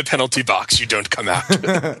go into the penalty box, you don't come out.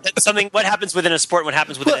 what happens within a sport, what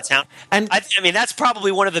happens within a town. And I mean, that's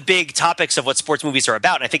probably one of the big topics of what sports movies are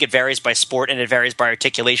about. And I think it varies by sport and it varies by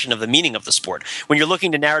articulation of the meaning of the sport. When you're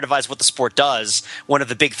looking to narrativize what the sport does, one of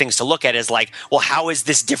the big things to look at is like, well, how is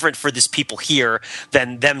this different for this people here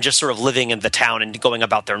than them just sort of living in the town and going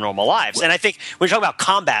about their normal lives? And I think when you're talking about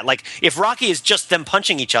combat, like if Rocky is just them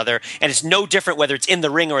punching each other and it's no different whether it's in the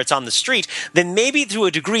ring or it's on the street, then maybe to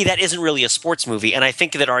a degree that isn't really a sports movie. And I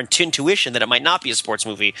think that our intuition that it might not be a sports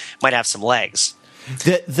movie might have some legs.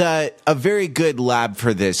 A very good lab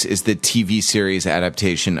for this is the TV series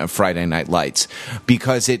adaptation of Friday Night Lights,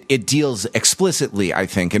 because it deals explicitly, I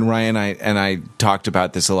think, and Ryan and I talked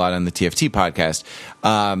about this a lot on the TFT podcast,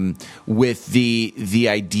 with the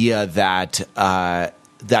idea that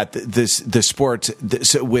the sport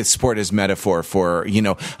with sport as metaphor for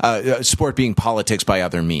sport being politics by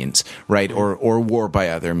other means, right, or war by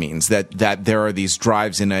other means, that there are these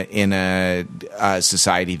drives in a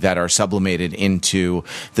society that are sublimated into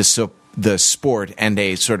the sport, and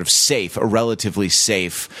a sort of a relatively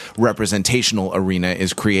safe representational arena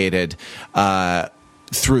is created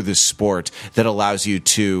through the sport that allows you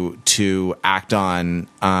to act on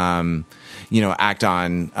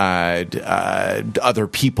other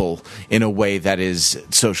people in a way that is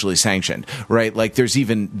socially sanctioned, right? Like there's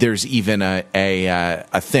even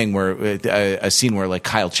a thing where a scene where like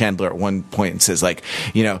Kyle Chandler at one point says like,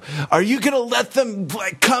 are you gonna let them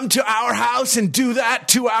like come to our house and do that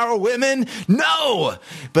to our women? No,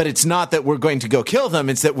 but it's not that we're going to go kill them.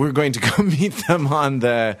 It's that we're going to go meet them on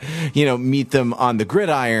the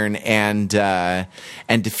gridiron and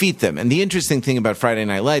defeat them. And the interesting thing about Friday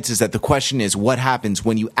Night Lights is that the question is what happens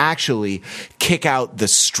when you actually kick out the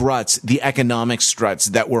struts, the economic struts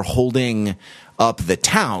that were holding up the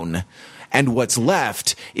town, and what's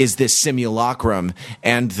left is this simulacrum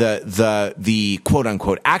and the quote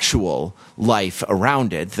unquote actual life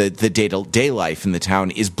around it. The day-to-day life in the town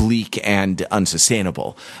is bleak and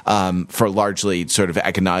unsustainable for largely sort of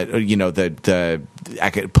the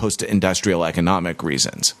post-industrial economic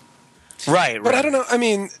reasons. Right. But I don't know. I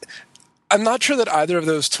mean, I'm not sure that either of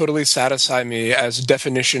those totally satisfy me as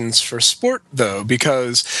definitions for sport, though,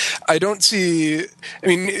 because I don't see. I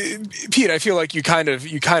mean, Pete, I feel like you kind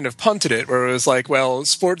of punted it, where it was like, well,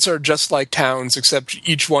 sports are just like towns, except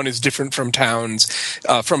each one is different from towns,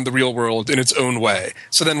 from the real world in its own way.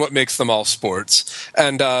 So then, what makes them all sports?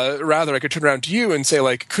 And rather, I could turn around to you and say,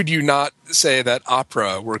 like, could you not say that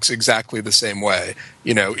opera works exactly the same way?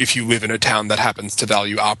 If you live in a town that happens to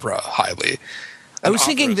value opera highly. I was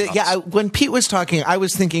thinking that, when Pete was talking, I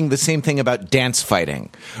was thinking the same thing about dance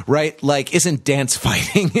fighting, right? Like, isn't dance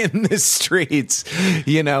fighting in the streets,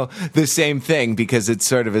 the same thing, because it's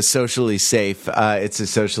sort of a socially safe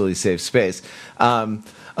space.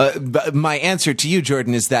 But my answer to you,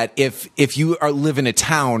 Jordan, is that if you live in a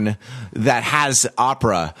town that has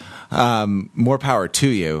opera, more power to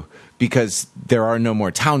you, because there are no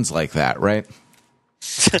more towns like that, right?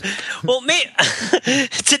 Well,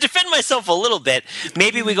 to defend myself a little bit,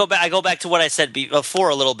 maybe I go back to what I said before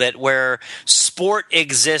a little bit, where sport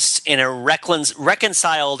exists in a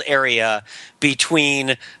reconciled area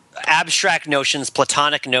between abstract notions,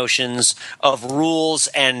 platonic notions of rules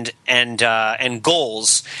and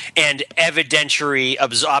goals, and evidentiary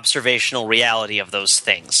observational reality of those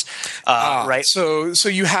things. Right. So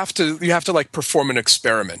you have to like perform an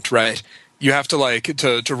experiment, right? You have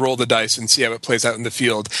to to roll the dice and see how it plays out in the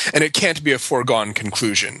field, and it can't be a foregone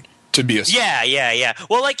conclusion to be a yeah.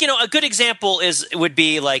 Well, a good example would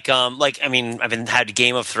be I mean, I've had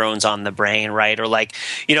Game of Thrones on the brain, right? Or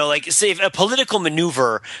say a political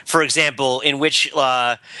maneuver, for example, in which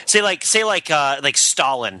say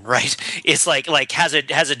Stalin, right? It's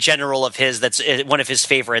has a general of his that's one of his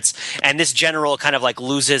favorites, and this general kind of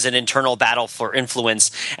loses an internal battle for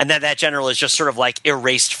influence, and then that general is just sort of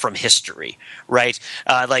erased from history, right?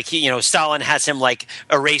 Stalin has him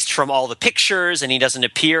erased from all the pictures, and he doesn't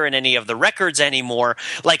appear in any of the records anymore.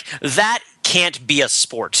 That can't be a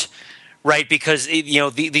sport, right? Because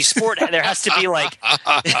the sport, there has to be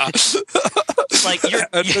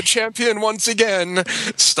and the champion once again,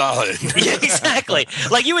 Stalin. Yeah, exactly.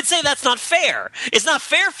 You would say that's not fair. It's not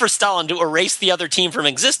fair for Stalin to erase the other team from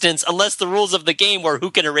existence unless the rules of the game were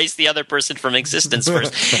who can erase the other person from existence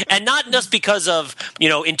first. And not just because of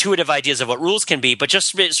intuitive ideas of what rules can be, but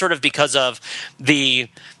just sort of because of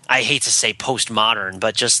I hate to say postmodern,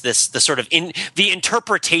 but just the sort of the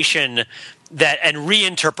interpretation and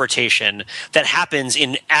reinterpretation that happens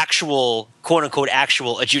in actual, quote unquote,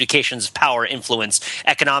 actual adjudications of power, influence,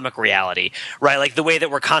 economic reality, right? Like the way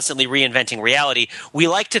that we're constantly reinventing reality. We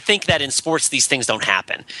like to think that in sports these things don't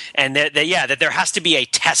happen, and that there has to be a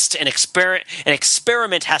test, an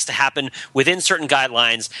experiment has to happen within certain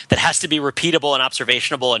guidelines that has to be repeatable and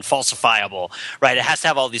observational and falsifiable, right? It has to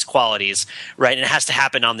have all these qualities, right? And it has to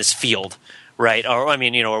happen on this field, right? Or I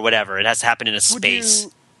mean, or whatever. It has to happen in a space.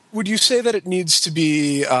 Would you say that it needs to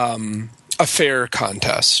be a fair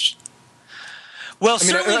contest? Well, I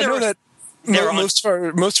mean, certainly I know that most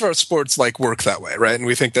of our sports work that way, right? And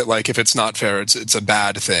we think that if it's not fair, it's a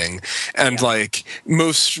bad thing. And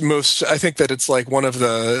most, I think that it's one of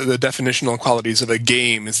the definitional qualities of a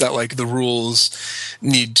game is that the rules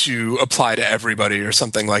need to apply to everybody or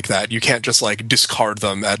something like that. You can't just discard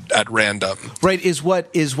them at random. Right? Is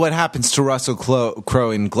what happens to Russell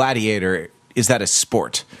Crowe in Gladiator? Is that a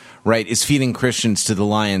sport? Right? Is feeding Christians to the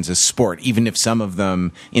lions a sport, even if some of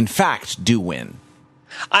them, in fact, do win?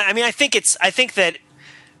 I mean, I think that,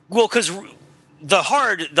 well, because the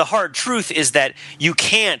hard truth is that you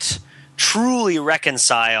can't truly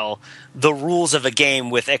reconcile the rules of a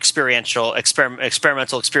game with experiential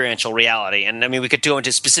reality. And I mean, we could go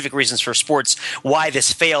into specific reasons for sports why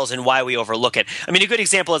this fails and why we overlook it. I mean, a good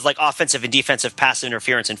example is offensive and defensive pass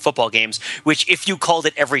interference in football games, which if you called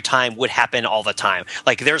it every time would happen all the time.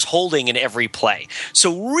 There's holding in every play.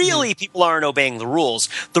 So really people aren't obeying the rules.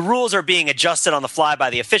 The rules are being adjusted on the fly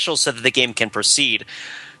by the officials so that the game can proceed.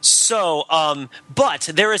 So, but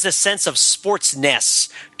there is a sense of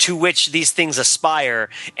sportsness to which these things aspire,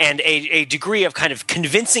 and a degree of kind of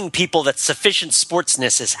convincing people that sufficient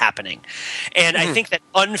sportsness is happening. And I think that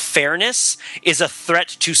unfairness is a threat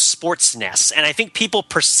to sportsness. And I think people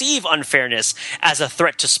perceive unfairness as a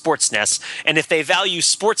threat to sportsness. And if they value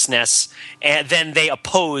sportsness, then they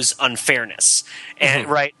oppose unfairness. And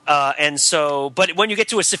and so, but when you get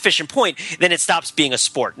to a sufficient point, then it stops being a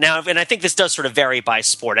sport. Now, and I think this does sort of vary by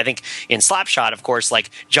sport. I think in Slapshot, of course,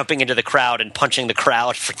 jumping into the crowd and punching the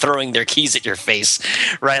crowd for throwing their keys at your face,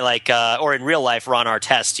 right? Or in real life, Ron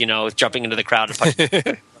Artest, jumping into the crowd and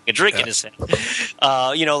punching a drink in his hand.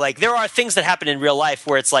 There are things that happen in real life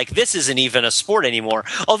where it's this isn't even a sport anymore.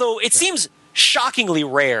 Although it seems shockingly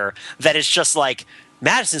rare that it's just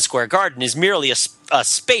Madison Square Garden is merely a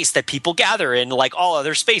space that people gather in all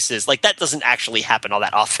other spaces. That doesn't actually happen all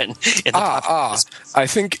that often in the I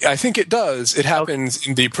think it does. It happens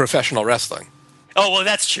in the professional wrestling. Oh, well,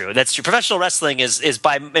 that's true. That's true. Professional wrestling is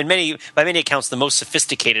by many accounts the most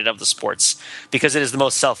sophisticated of the sports because it is the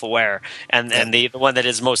most self-aware and the one that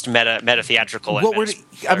is most meta theatrical.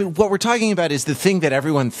 What we're talking about is the thing that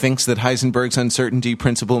everyone thinks that Heisenberg's uncertainty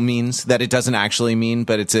principle means that it doesn't actually mean,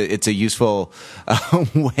 but it's a useful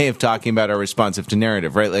way of talking about our responsive to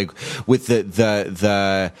narrative, right? With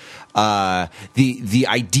the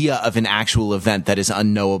idea of an actual event that is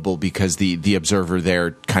unknowable because the observer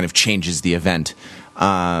there kind of changes the event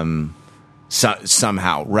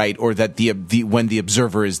somehow, right? Or that when the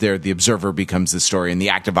observer is there, the observer becomes the story, and the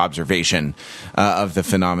act of observation of the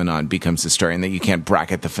phenomenon becomes the story, and that you can't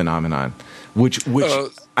bracket the phenomenon, which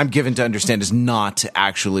I'm given to understand is not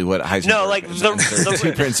actually what Heisenberg's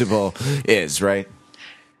uncertainty principle is, right?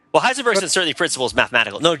 Well, Heisenberg's uncertainty principle is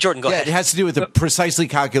mathematical. No, Jordan, go ahead. It has to do with the precisely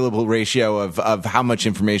calculable ratio of how much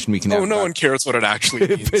information we can have. Oh, no one cares what it actually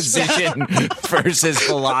means. Position versus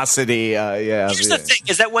velocity. Here's the thing,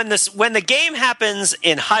 is that when the game happens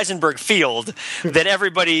in Heisenberg Field, then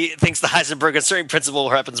everybody thinks the Heisenberg uncertainty principle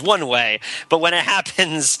happens one way. But when it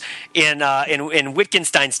happens in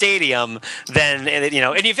Wittgenstein Stadium, then,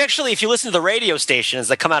 and if you listen to the radio stations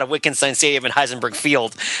that come out of Wittgenstein Stadium and Heisenberg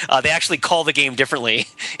Field, they actually call the game differently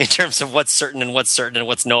in terms of what's certain and what's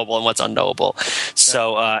knowable and what's unknowable.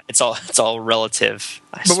 So it's all relative.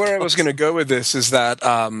 But where I was going to go with this is that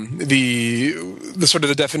the sort of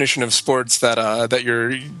the definition of sports that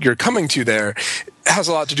you're coming to there has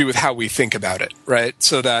a lot to do with how we think about it, right?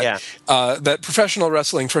 So that that professional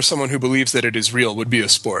wrestling for someone who believes that it is real would be a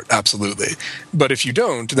sport, absolutely. But if you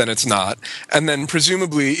don't, then it's not. And then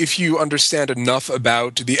presumably, if you understand enough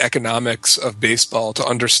about the economics of baseball to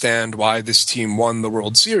understand why this team won the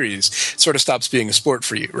World Series, it sort of stops being a sport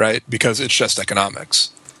for you, right? Because it's just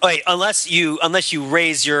economics. Wait, unless you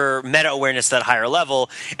raise your meta-awareness to that higher level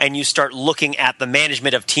and you start looking at the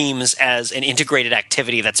management of teams as an integrated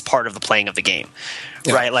activity that's part of the playing of the game,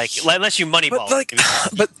 right? Unless you moneyball.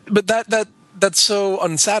 But that's so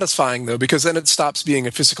unsatisfying though, because then it stops being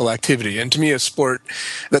a physical activity. And to me, a sport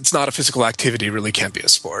that's not a physical activity really can't be a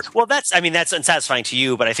sport. Well, that's unsatisfying to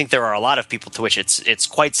you, but I think there are a lot of people to which it's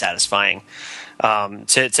quite satisfying.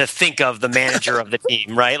 To think of the manager of the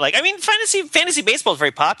team, right? Like, I mean, fantasy baseball is very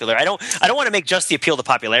popular. I don't want to make just the appeal to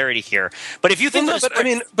popularity here, but if you think,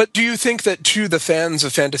 but do you think that to the fans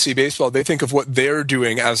of fantasy baseball, they think of what they're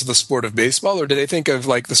doing as the sport of baseball, or do they think of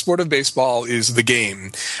like the sport of baseball is the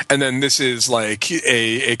game, and then this is like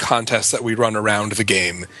a contest that we run around the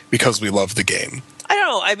game because we love the game? I don't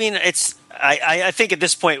know. I mean, I think at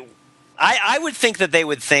this point, I would think that they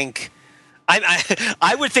would think.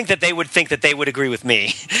 I would think that they would think that they would agree with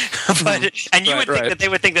me, and you would think that they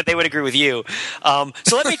would think that they would agree with you.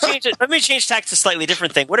 So let me change it. Let me change tack to a slightly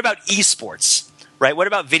different thing. What about esports? Right? What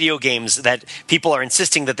about video games that people are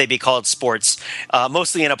insisting that they be called sports,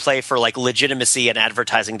 mostly in a play for like legitimacy and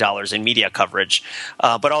advertising dollars and media coverage,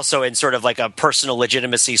 but also in sort of like a personal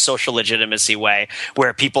legitimacy, social legitimacy way,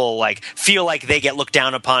 where people like feel like they get looked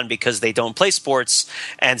down upon because they don't play sports,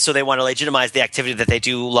 and so they want to legitimize the activity that they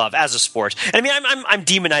do love as a sport. And I mean, I'm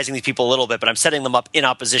demonizing these people a little bit, but I'm setting them up in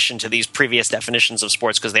opposition to these previous definitions of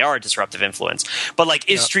sports because they are a disruptive influence. But like,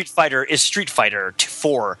 is Street Fighter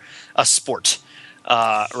for a sport?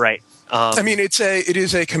 Right. I mean, it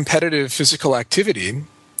is a competitive physical activity,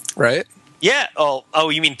 right? Yeah. Oh,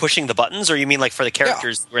 you mean pushing the buttons, or you mean like for the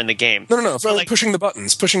characters who are in the game? No. So like, pushing the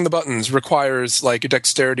buttons. Pushing the buttons requires like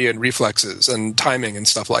dexterity and reflexes and timing and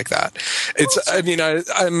stuff like that. I mean, I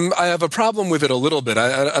have a problem with it a little bit.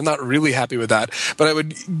 I'm not really happy with that, but I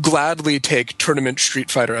would gladly take Tournament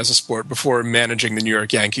Street Fighter as a sport before managing the New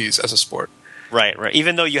York Yankees as a sport. Right.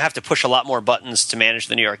 Even though you have to push a lot more buttons to manage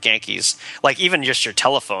the New York Yankees, like even just your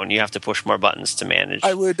telephone, you have to push more buttons to manage.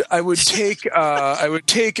 I would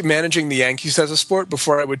take managing the Yankees as a sport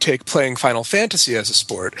before I would take playing Final Fantasy as a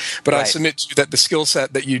sport. But I'll submit to you that the skill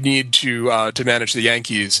set that you need to manage the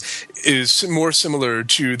Yankees is more similar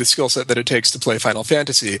to the skill set that it takes to play Final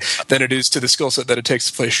Fantasy than it is to the skill set that it takes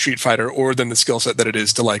to play Street Fighter, or than the skill set that it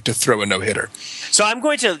is to like to throw a no-hitter. So I'm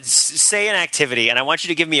going to say an activity, and I want you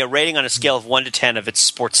to give me a rating on a scale of 1 to 10 of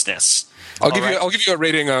its sportsness. I'll give you a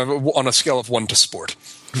rating on a scale of 1 to sport.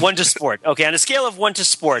 1 to sport. Okay, on a scale of 1 to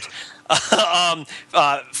sport,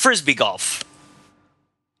 frisbee golf.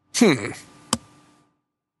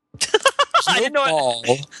 I didn't know ball.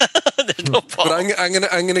 There's no ball. But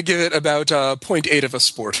I'm gonna give it about 0.8 of a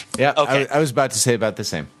sport. Yeah, okay. I was about to say about the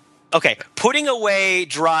same. Okay, putting away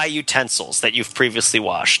dry utensils that you've previously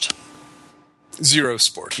washed. 0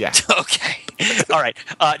 sport. Yeah. Okay. All right.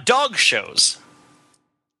 Dog shows.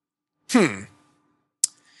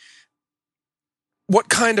 What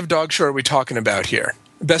kind of dog show are we talking about here?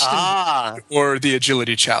 Best in or the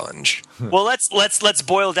agility challenge? Well, let's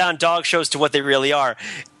boil down dog shows to what they really are.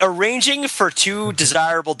 Arranging for 2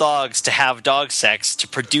 desirable dogs to have dog sex to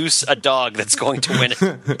produce a dog that's going to win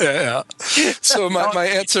it. Yeah. So my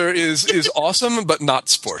answer is awesome, but not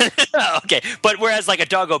sport. Okay. But whereas like a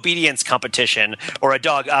dog obedience competition or a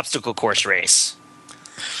dog obstacle course race.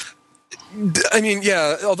 I mean,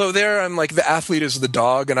 yeah, although there I'm like the athlete is the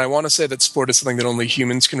dog, and I want to say that sport is something that only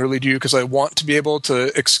humans can really do because I want to be able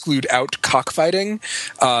to exclude out cockfighting,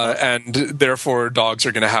 and therefore dogs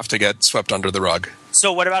are going to have to get swept under the rug.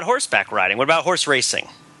 So what about horseback riding? What about horse racing?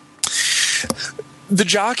 The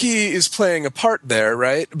jockey is playing a part there,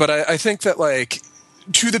 right? But I think that like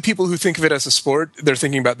to the people who think of it as a sport, they're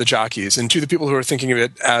thinking about the jockeys, and to the people who are thinking of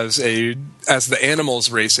it as the animals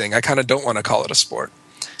racing, I kind of don't want to call it a sport.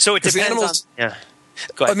 So it depends on... Yeah.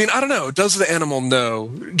 Go ahead. I mean, I don't know. Does the animal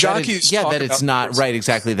know? Jockeys that it's not right,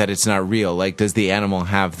 exactly, that it's not real. Like, does the animal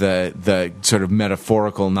have the sort of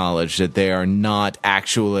metaphorical knowledge that they are not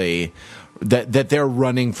actually... That they're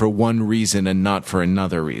running for one reason and not for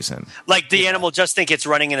another reason. Like the animal just think it's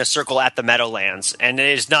running in a circle at the Meadowlands, and it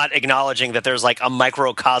is not acknowledging that there's like a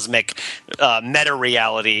microcosmic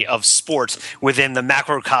meta-reality of sport within the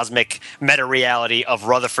macrocosmic meta-reality of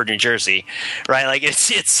Rutherford, New Jersey, right? Like and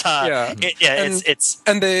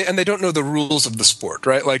they don't know the rules of the sport,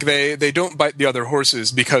 right? Like they don't bite the other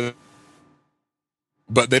horses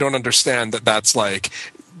but they don't understand that that's like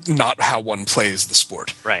not how one plays the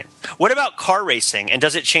sport. Right. What about car racing? And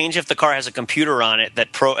does it change if the car has a computer on it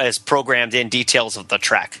that has programmed in details of the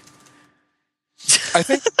track? I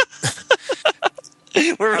think...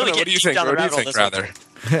 We're really what do you think? What do you think, rather?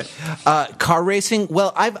 Car racing?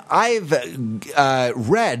 Well, I've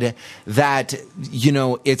read that,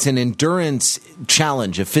 it's an endurance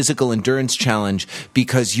challenge, a physical endurance challenge,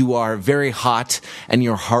 because you are very hot and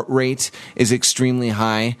your heart rate is extremely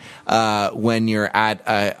high when you're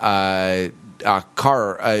at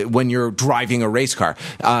car when you're driving a race car,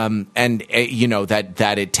 and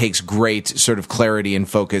that it takes great sort of clarity and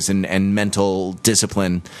focus and mental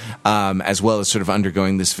discipline, as well as sort of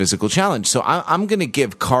undergoing this physical challenge. So I'm going to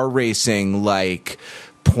give car racing like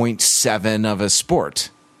 0.7 of a sport.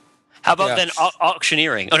 How about then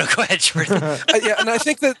auctioneering? Oh, no, go ahead, Jordan. And I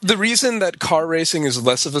think that the reason that car racing is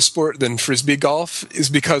less of a sport than Frisbee golf is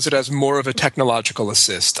because it has more of a technological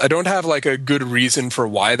assist. I don't have like a good reason for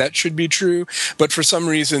why that should be true, but for some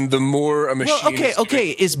reason, the more a machine... Well,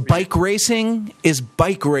 okay. Is the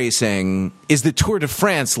Tour de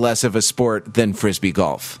France less of a sport than Frisbee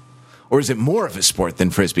golf? Or is it more of a sport than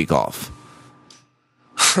Frisbee golf?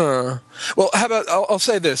 Well, how about I'll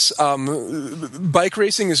say this: bike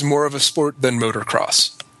racing is more of a sport than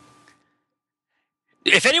motocross.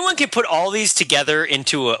 If anyone can put all these together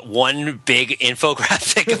into one big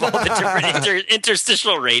infographic of all the different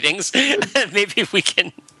interstitial ratings, maybe we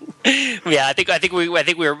can. Yeah, I think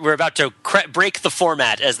we're about to break the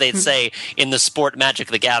format, as they'd say in the sport Magic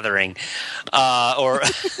the Gathering, or.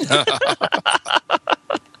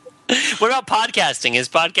 What about podcasting? Is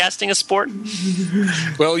podcasting a sport?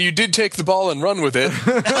 Well, you did take the ball and run with it.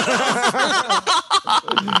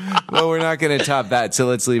 Well, we're not going to top that, so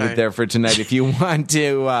let's leave it there for tonight. If you want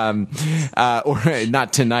to, or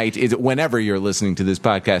not tonight, whenever you're listening to this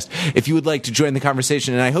podcast, if you would like to join the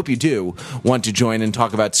conversation, and I hope you do want to join and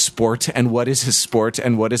talk about sport and what is a sport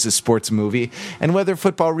and what is a sports movie and whether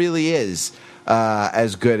football really is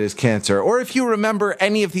as good as cancer, or if you remember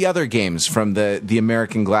any of the other games from the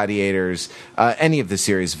American Gladiators, any of the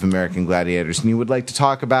series of American Gladiators, and you would like to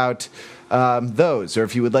talk about those, or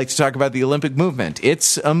if you would like to talk about the Olympic movement,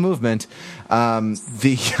 it's a movement. You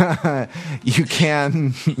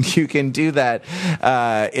can do that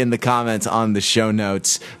in the comments on the show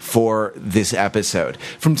notes for this episode.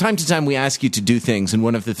 From time to time, we ask you to do things, and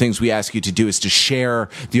one of the things we ask you to do is to share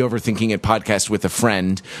the Overthinking It podcast with a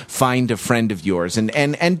friend. Find a friend of yours,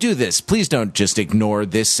 and do this. Please don't just ignore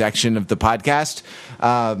this section of the podcast.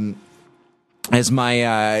 As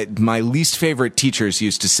my least favorite teachers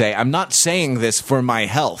used to say, I'm not saying this for my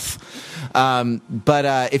health.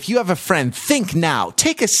 But if you have a friend, think now.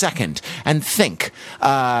 Take a second and think.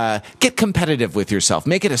 Get competitive with yourself.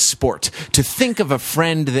 Make it a sport to think of a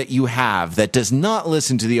friend that you have that does not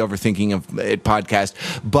listen to the Overthinking It podcast,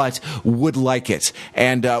 but would like it,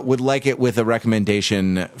 and would like it with a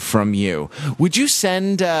recommendation from you. Would you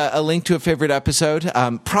send a link to a favorite episode?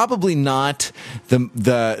 Probably not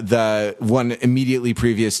the one immediately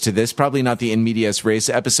previous to this. Probably not the In Medias Res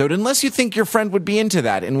episode, unless you think your friend would be into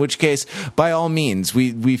that, in which case, by all means,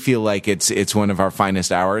 we feel like it's one of our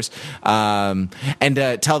finest hours. And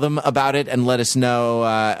tell them about it and let us know,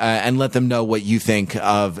 and let them know what you think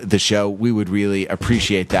of the show. We would really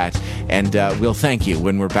appreciate that. And we'll thank you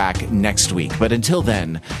when we're back next week. But until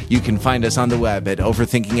then, you can find us on the web at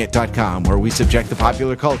overthinkingit.com, where we subject the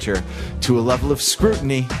popular culture to a level of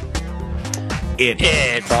scrutiny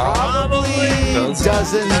it probably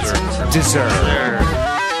doesn't deserve.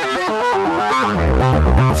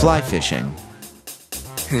 Fly fishing.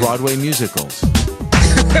 Broadway musicals.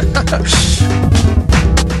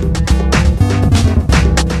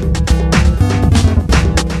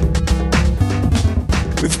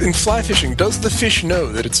 In fly fishing, does the fish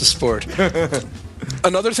know that it's a sport?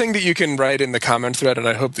 Another thing that you can write in the comment thread, and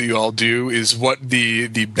I hope that you all do, is what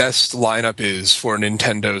the best lineup is for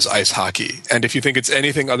Nintendo's ice hockey. And if you think it's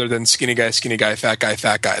anything other than skinny guy, fat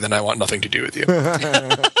guy, then I want nothing to do with you.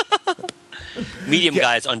 Medium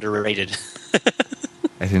guy is underrated.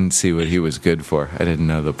 I didn't see what he was good for. I didn't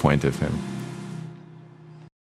know the point of him.